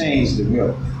 They changed the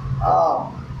milk.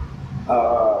 Oh.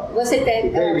 Was it that the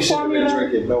baby should have been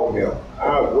drinking no milk.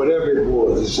 Whatever it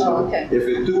was. Okay. If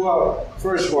it threw up,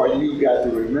 first of all, you got to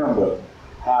remember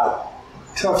how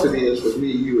tough it is for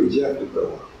me, you and Jeff to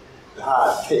throw up.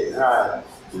 How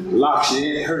it locks you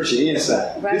in, hurts you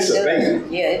inside. Right, it's a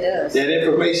baby. Yeah, it does. That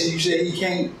information you say he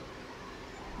can't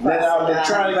let out the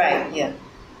trying. Right, yeah.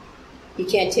 He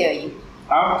can't tell you.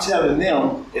 I'm telling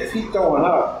them, if he throwing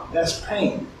up, that's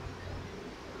pain.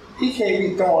 He can't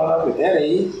be throwing up at that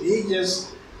age. He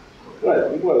just, what,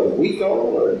 a week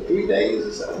old or 3 days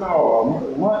or something? No,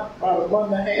 a month, about a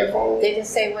month and a half old. They didn't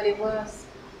say what it was?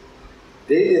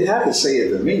 They didn't have to say it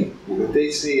to me, but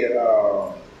they said,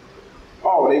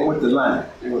 they went the line.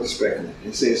 They were expecting it.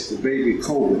 It says the baby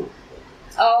COVID.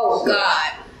 Oh,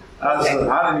 God. I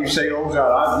didn't even say, oh,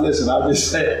 God. I just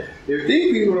said, if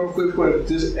these people don't quit putting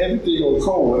just everything on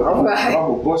COVID, I'm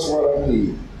going to bust what I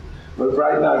need. But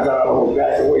right now, God, I'm going to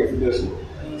back away from this one.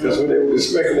 Because when they were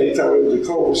speculating, talking about the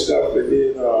COVID stuff, and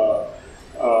then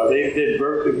they did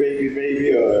birth the baby,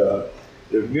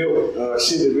 the milk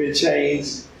should have been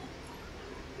changed.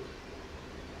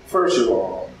 First of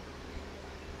all,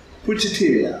 put your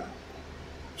titty out.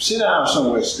 Sit down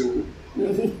somewhere, stupid.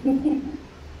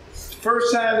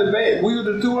 First time the baby, we would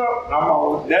have threw up, I'm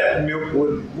on that milk.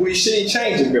 She ain't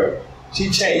changing milk. She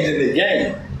changing the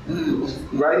game.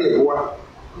 Right here, boy.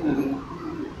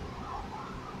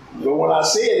 But when I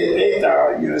said it, they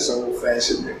thought, it's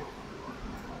old-fashioned milk.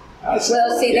 That's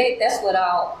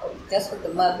what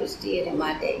the mothers did in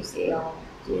my days. They all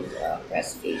did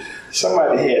breastfeed.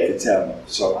 Somebody had to tell them.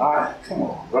 So come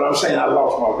on. But I'm saying I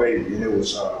lost my baby, and it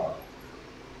was,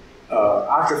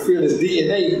 I could feel his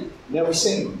DNA, never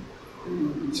seen him.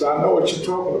 Mm-hmm. So I know what you're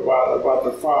talking about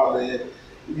the father. I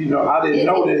didn't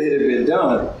know that it had been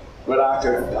done, but I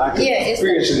could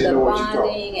experience know what you're talking about. The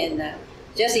bonding and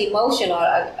just emotional.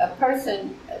 A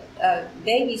person,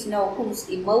 babies know who's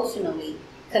emotionally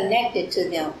connected to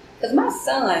them. Because my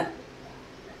son,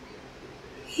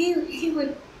 he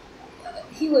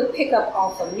would pick up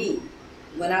off of me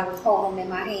when I was holding him in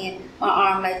my hand, my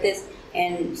arm like this,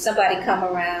 and somebody come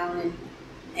around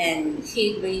and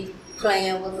he'd be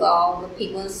playing with all the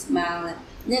people and smiling.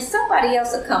 And then somebody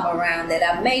else would come around that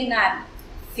I may not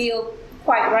feel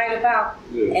quite right about,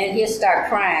 Yeah. and he'll start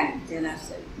crying. Then I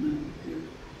say,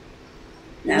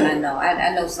 now I know.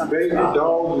 I know something Baby wrong.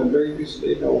 dogs and babies,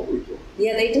 they know people.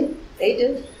 Yeah, they do. They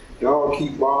do. Dog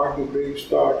keep barking, baby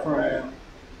start crying.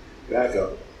 Back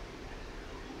up.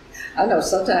 I know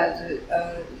sometimes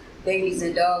babies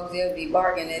and dogs, they'll be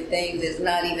barking at things that's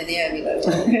not even there. Be like,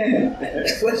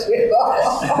 what's going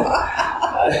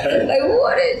on? Like,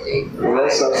 what is it? Well,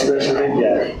 that's something special they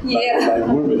got. Yeah. Like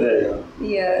women have.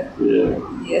 Yeah. Yeah.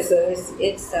 Yeah. So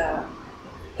it's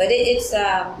but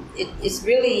it's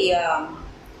really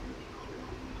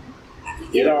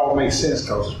It all makes sense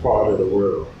because it's part of the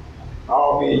world.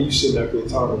 All me and you sitting up here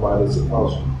talking about it's a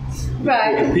puzzle.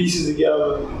 right. Put the pieces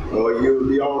together, or you'll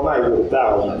be all night with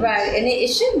 1,000. Right, and it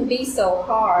shouldn't be so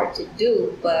hard to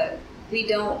do, but we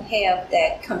don't have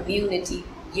that community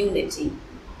unity.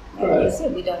 Like I Right.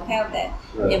 said, we don't have that.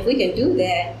 Right. If we can do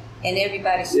that, and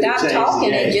everybody It'll stop change the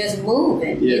talking and game. just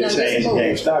moving, Yeah, just change the game.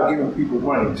 moving. Stop giving people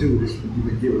money too. This you've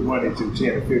been giving money to 10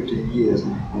 or 15 years,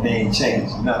 and they ain't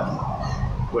changed nothing.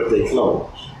 But they close.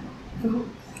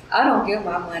 I don't give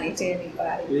my money to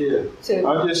anybody. Yeah. To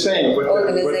I'm just saying, but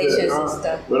organizations and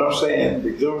stuff. But I'm saying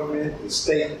the government, the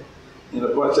state, and a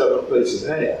bunch of other places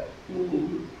have,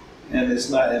 and it's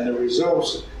not. And the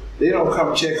results, they don't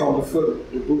come check on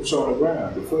the boots on the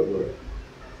ground, the footwork.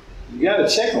 You got to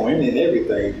check on any and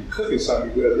everything. If you're cooking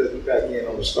something, you got to let it back in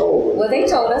on the stove. Well, they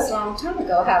told us a long time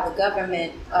ago how the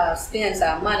government spends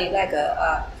our money. Like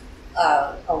a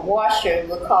washer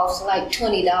would cost like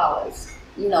 $20.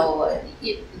 You know,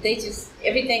 they just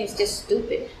everything's just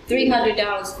stupid.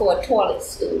 $300 for a toilet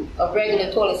stool, a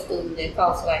regular toilet stool that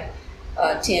costs like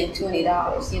 $10,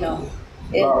 $20. You know.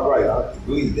 Right, I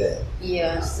believe that.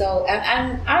 Yeah. So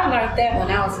and I learned that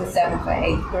when I was in 7th or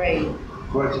 8th grade.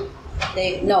 Budget.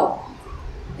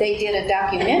 They did a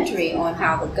documentary on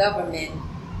how the government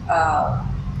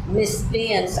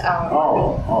misspends our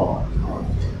money. Oh.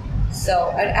 So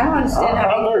I don't understand I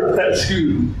how learned that,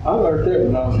 excuse me. I learned that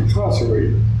when I was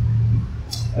incarcerated.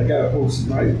 I got a whole some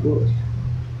nice books.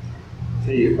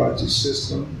 Tell you about your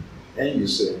system and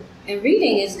yourself. and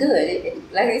reading is good.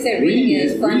 Like I said, reading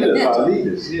is fundamental.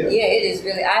 Leaders, yeah. Yeah, it is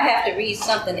really. I have to read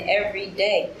something every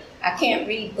day. I can't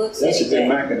read books That's a every good day.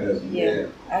 mechanism. Yeah.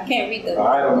 I can't read the.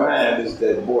 Idle mind is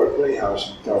that board playhouse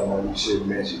you talking about. You should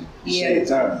mention. Yeah. Same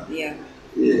time. Yeah.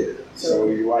 Yeah. So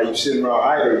while you sitting around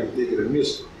idle, you think of the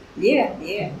mystery.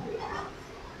 Yeah.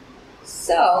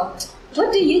 So,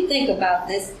 what do you think about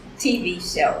this TV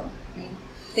show? You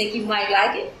think you might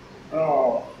like it?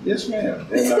 Oh, yes, ma'am.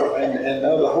 And the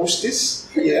other hostess,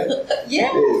 yeah.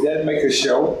 Yeah. That make a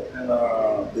show, and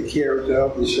the character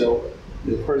of the show,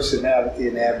 the personality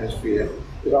and atmosphere,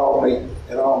 it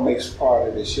all makes part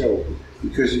of the show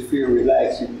because you feel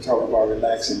relaxed. You can talk about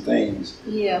relaxing things.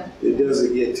 Yeah. It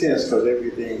doesn't get tense because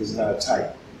everything is not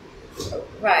tight.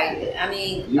 Right. I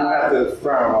mean. You don't have to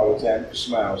frown all the time. You can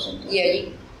smile sometimes. Yeah.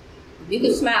 You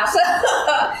can smile.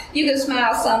 You can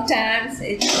smile sometimes.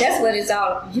 That's what it's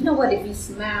all. You know what? If you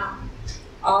smile,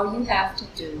 all you have to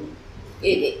do,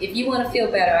 if you want to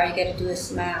feel better, all you got to do is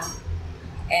smile.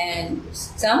 And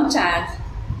sometimes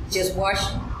just wash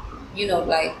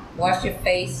your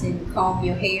face and comb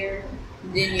your hair.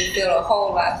 Then you feel a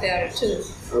whole lot better too.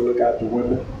 I look out the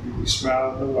window. You be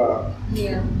smiling a lot.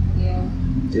 Yeah.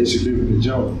 As you live in the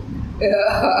jungle. You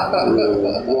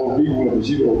won't be with us.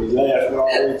 You gonna be laughing all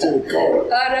the way to the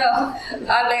car. I know.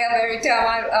 I laugh every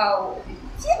time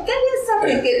that is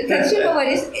something good. Because you know what?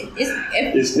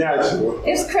 It's natural.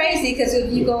 It's crazy because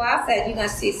if you go outside, you're going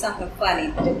to see something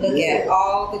funny to look at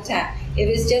all the time. If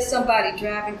it's just somebody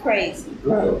driving crazy,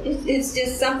 Right. it's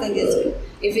just something that's.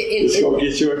 It's going to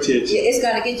get your attention. It's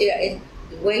going to get you.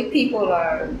 The way people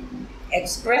are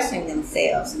expressing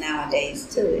themselves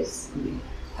nowadays, too, is,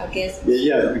 I guess. Yeah,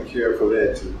 you have to be careful of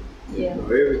that, too. Yeah. You know,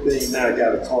 everything now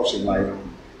got a caution light on.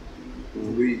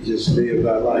 When we just live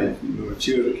our life,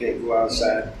 children can't go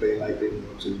outside and play like they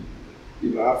want to.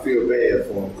 I feel bad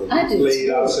for them I because do we played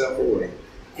too. ourselves away.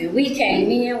 And we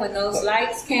came in when those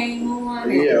lights came on.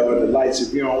 And Yeah, or the lights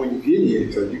will be on when you get here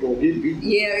because you're going to get beat.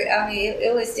 yeah, I mean,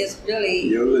 it was just really.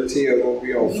 Your little tail going to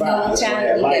be on You fire. know, That's why time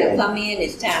that you light gotta on. come in.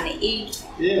 It's time to eat.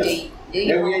 Yeah. Do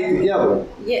you And we ate together.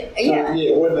 Yeah.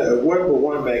 Yeah,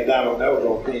 one McDonald's that was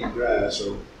on King Drive,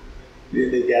 so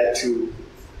then they got to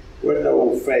the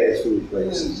old fast food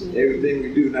places. Mm-hmm. Everything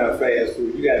we do now fast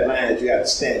food. You got lines you got to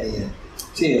stand in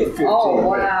 10 or 15 Oh, minutes.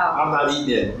 wow. I'm not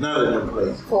eating at none of them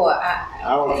places. I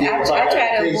don't care try about to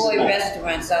that avoid taste.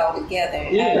 restaurants altogether.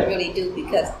 Yeah. I really do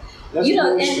because That's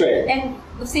and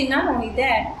see, not only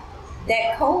that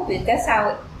COVID, that's how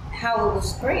it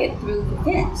was spread through the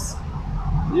vents.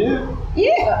 Yeah.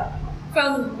 Yeah.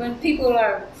 from when people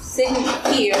are sitting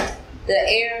here, the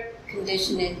air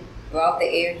conditioning brought the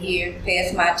air here,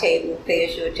 past my table,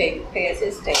 past your table, past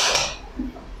his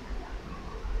table.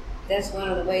 That's one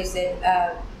of the ways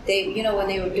that they, you know, when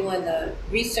they were doing the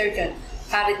research on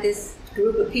how did this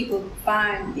group of people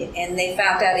find it, and they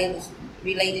found out it was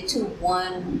related to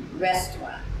one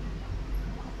restaurant.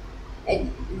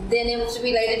 And then it was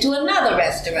related to another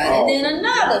restaurant, and then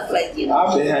another place, you know.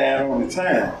 I've been hanging on the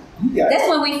time. That's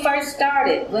when we first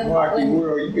started. Markie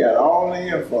World, you got all the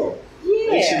info.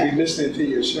 Yeah. They should be listening to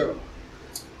your show.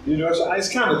 You know, it's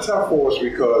kind of tough for us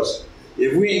because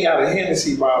if we ain't got a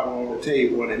Hennessy bottle on the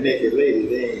table and a naked lady,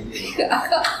 they ain't.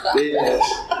 They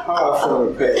just hard for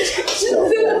the pass that stuff.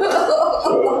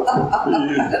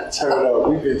 So, turn up.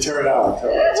 We've been turned out.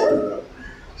 Turn up.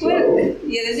 So,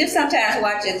 yeah, there's just sometimes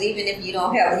watches, even if you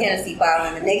don't have a Hennessy bottle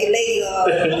and a naked lady on.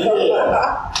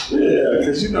 yeah,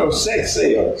 because you know, sex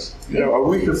sells. You know,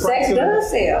 Aretha Franklin. Sex does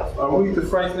sell. Aretha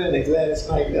Franklin and Gladys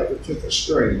Knight never took a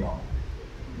string on.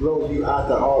 Blow you out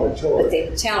the auditorium. But they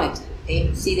were talented.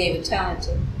 They were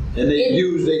talented. And they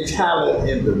use their talent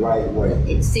in the right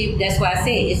way. See, that's why I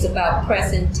say it's about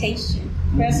presentation.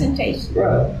 Presentation.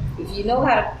 Right. If you know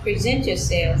how to present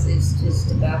yourselves, it's just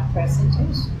about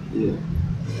presentation. Yeah.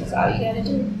 That's all you got to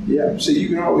do. Yeah. So you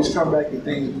can always come back to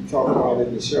things we talk about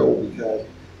in the show because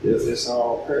it's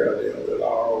all parallel. It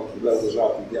all levels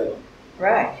out together.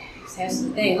 Right. That's the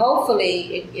thing.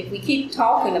 Hopefully, if we keep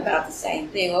talking about the same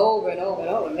thing over and over and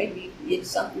over, maybe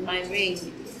something might ring.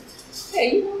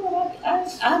 Hey, you know what?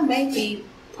 I may be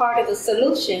part of the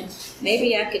solution.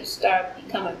 Maybe I could start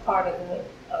becoming part of the.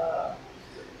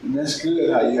 And that's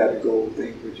good how you have to go over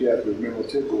things, but you have to remember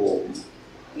to go over them.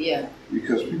 Yeah.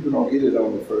 Because people don't get it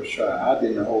on the first try. I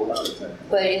didn't a whole lot of time.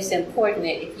 But it's important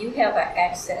that if you have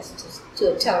access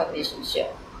to a television show,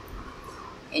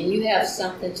 and you have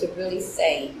something to really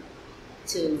say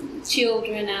to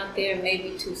children out there,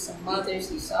 maybe to some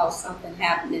mothers, you saw something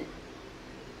happening.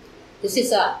 This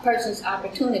is a person's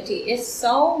opportunity. It's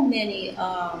so many,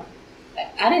 I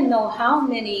didn't know how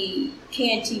many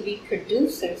CAN-TV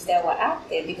producers that were out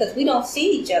there because we don't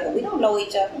see each other. We don't know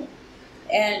each other.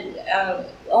 And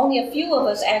only a few of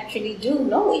us actually do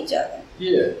know each other.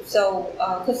 Yeah. So,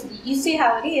 because you see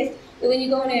how it is. When you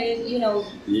go in there, you know,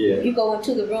 you go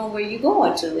into the room where you're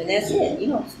going to, and that's it. You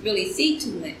don't really see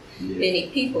too many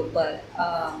people, but...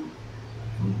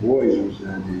 the boys was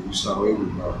down there, you saw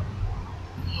everybody.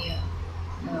 Yeah.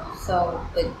 No, so,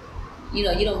 but, you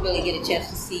know, you don't really get a chance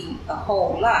to see a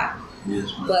whole lot.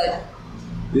 Yes, but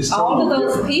it's all of totally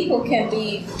those different. people can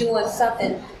be doing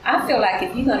something. I feel like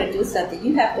if you're going to do something,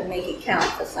 you have to make it count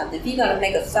for something. If you're going to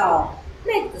make a song,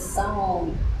 make the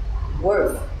song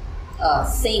worth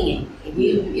singing. If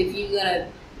you're going to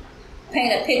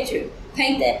paint a picture,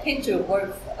 paint that picture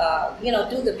worth, you know,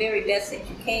 do the very best that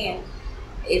you can.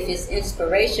 If it's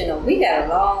inspirational, we got a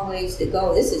long ways to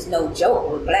go. This is no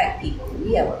joke with black people.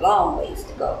 We have a long ways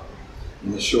to go.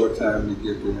 In a short time to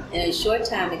get there. In a short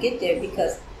time to get there,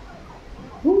 because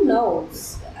who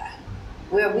knows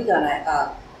where we're going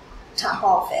to top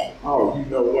off at. Oh, you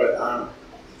know what?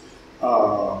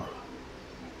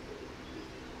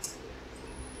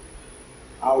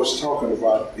 I was talking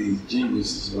about these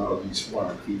geniuses and all these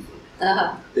smart people.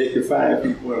 Uh-huh. They can find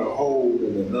people in a hole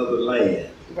in another land.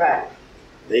 Right.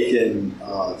 They can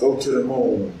go to the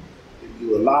moon. They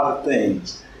do a lot of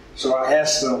things. So I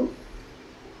asked them,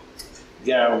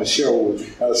 guy on the show,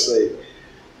 I say,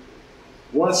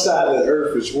 one side of the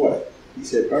earth is what? He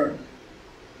said, burn.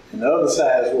 And the other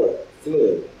side is what?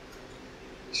 Flood.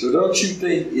 So don't you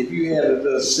think if you had a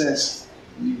little sense,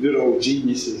 you good old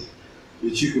geniuses,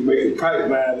 that you could make a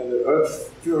pipeline of the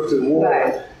unfiltered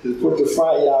water to put the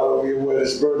fire out over here where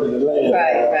it's burning the land?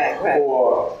 Right.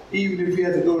 Or even if you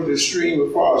had to go to the stream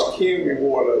as far as carrying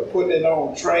water, putting it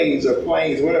on trains or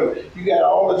planes, whatever, you got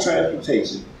all the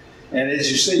transportation. And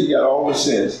as you say, you got all the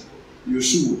sense, you're a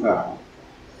superpower.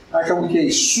 How come we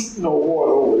can't shoot no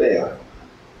water over there?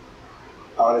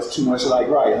 Oh, that's too much like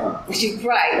right, huh?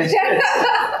 Right.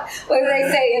 What do they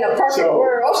say in a perfect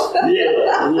world?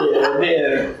 yeah. And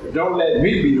then don't let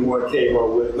me be the one came up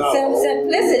with it. No.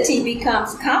 Simplicity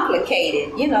becomes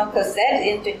complicated, you know, because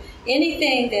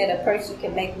anything that a person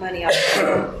can make money off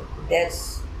of,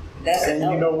 that's And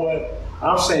enough. you know what?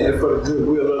 I'm saying it for the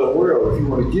goodwill of the world. If you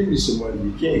want to give me some money,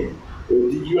 you can. But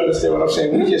do you understand what I'm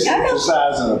saying? We just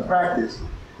exercising a practice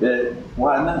that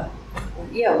why not?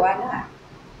 Yeah, why not?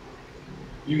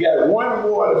 You got one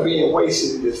water being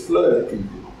wasted that's flooding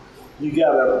people. You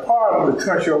got a part of the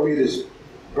country over here that's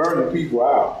burning people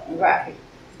out. Right.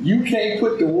 You can't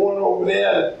put the water over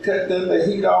there to cut the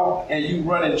heat off, and you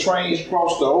running trains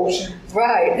across the ocean.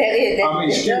 Right, that is. That, I mean,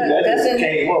 excuse me, that just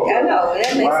came up. I know,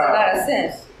 that makes a lot of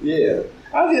sense. Yeah.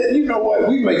 You know what?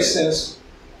 We make sense.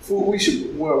 Food, we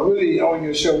should, really on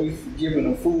your show, we've given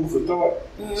them food for thought.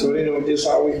 Mm-hmm. So they don't just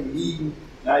always be eating.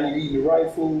 Now you're eating the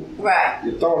right food. Right.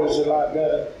 Your thought is a lot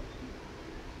better.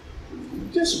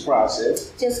 Just a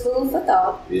process. Just food for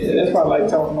thought. Yeah, that's why I like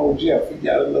talking to old Jeff. He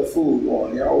got a little food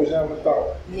going. He always have a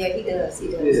thought. Yeah, he does.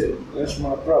 Yeah, that's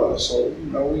my brother. So,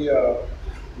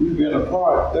 we've been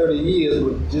apart 30 years,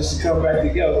 but just to come back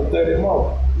together 30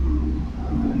 more.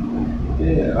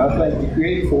 Yeah, I thank the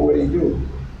Creator for what he do.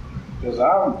 Because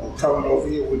I'm coming over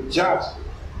here with Josh,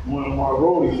 one of my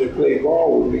roadies that played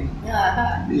ball with me.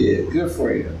 Uh-huh. Yeah, good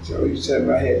friend. So he said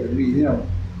I had to meet him.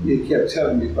 He kept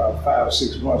telling me about 5 or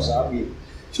 6 months I'll be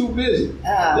too busy.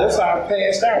 That's how I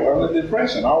passed out. I'm in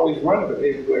depression. I always running for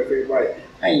everybody.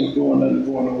 I ain't doing nothing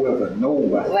going nowhere for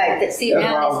nobody. Right. See, that's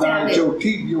why I was down at your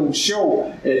TV show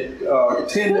at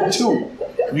 10 to 2.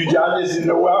 Y'all just didn't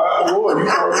know where I was. You were in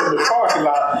the parking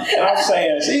lot. And I'm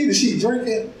saying, either she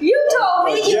drinking. You told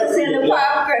me you was in the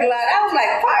parking lot. I was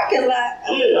like, parking lot.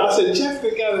 Yeah, I said, Jeff,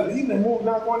 he done moved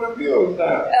knock one of them buildings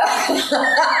down.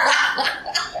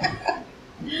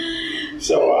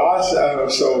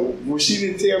 So when she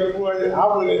didn't tell me what,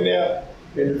 I went in there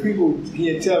and the people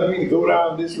began telling me to go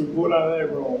down this room, go down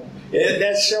that room. And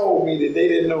that showed me that they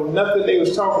didn't know nothing they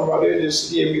was talking about. They just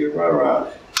scared me to run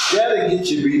around. That'll get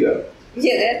you beat up.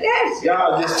 Yeah, that's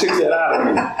God just took that out of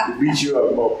me to beat you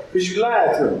up more. Because you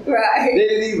lied to them. Right. They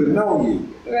didn't even know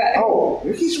you. Right. Oh,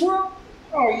 he's wrong?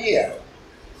 Oh, yeah.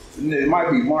 And it might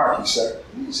be Markie, sir.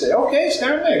 You say, okay,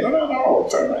 stand there. Go down the hall.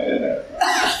 Turn right in there.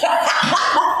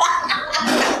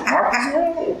 Markie's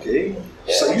wrong? Okay.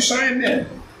 So you signed in.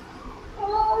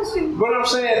 But I'm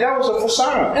saying that was a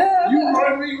facade. You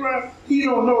run me run. He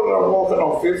don't know that I'm walking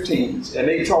on 15s, and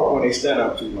they talk when they stand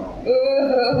up too long.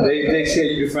 They tell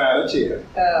you to find a chair.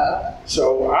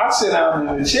 So I sit down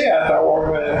in the chair after I walk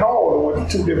around that hall and went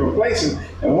to 2 different places.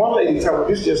 And one lady told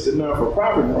me this is just enough for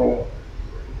private room.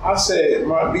 I said,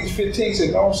 these 15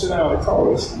 said, don't sit down in the car.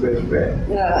 That's the best bet.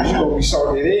 Because you're gonna be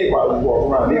salty at egg while you walk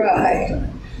around there. Right.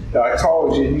 I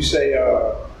called you and you say,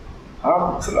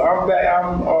 I'm back.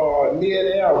 I'm near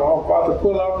there. I'm about to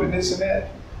pull up and this and that.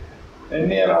 And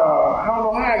then I don't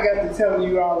know how I got to telling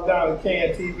you I was down at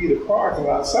KNTV, the parking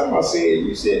lot. Something I said,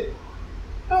 you said,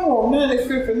 I'm on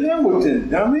 95th and Hamilton,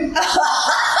 dummy.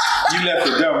 You left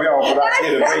the dummy off, but I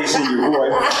hear the bass in your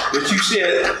voice. But you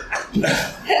said,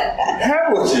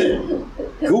 Hamilton,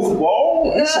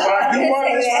 goofball. That's why I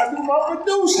do my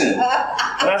producing.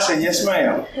 And I said, yes,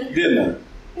 ma'am, didn't I?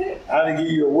 I didn't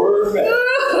give you a word back.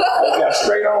 I got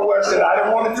straight on Western. I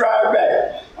didn't want to drive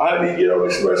back. I didn't even get on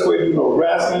the expressway, do no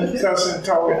wrestling, cussing,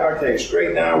 talking. Okay,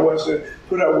 straight down Western,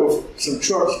 put up with some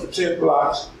trucks for 10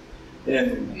 blocks,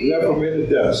 and left them in the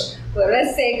dust. Well,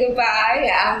 let's say goodbye.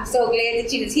 I'm so glad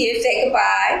that you was here to say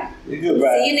goodbye.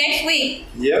 Goodbye. See you next week.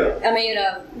 Yep. I mean,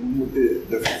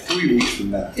 the 3 weeks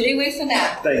from now. 3 weeks from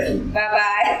now. Thank you.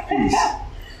 Bye-bye. Peace.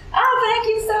 Oh, thank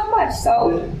you so much.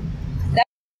 So.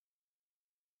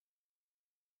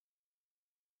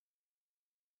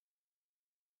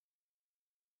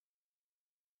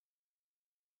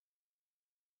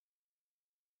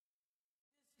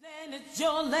 Land, it's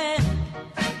your land.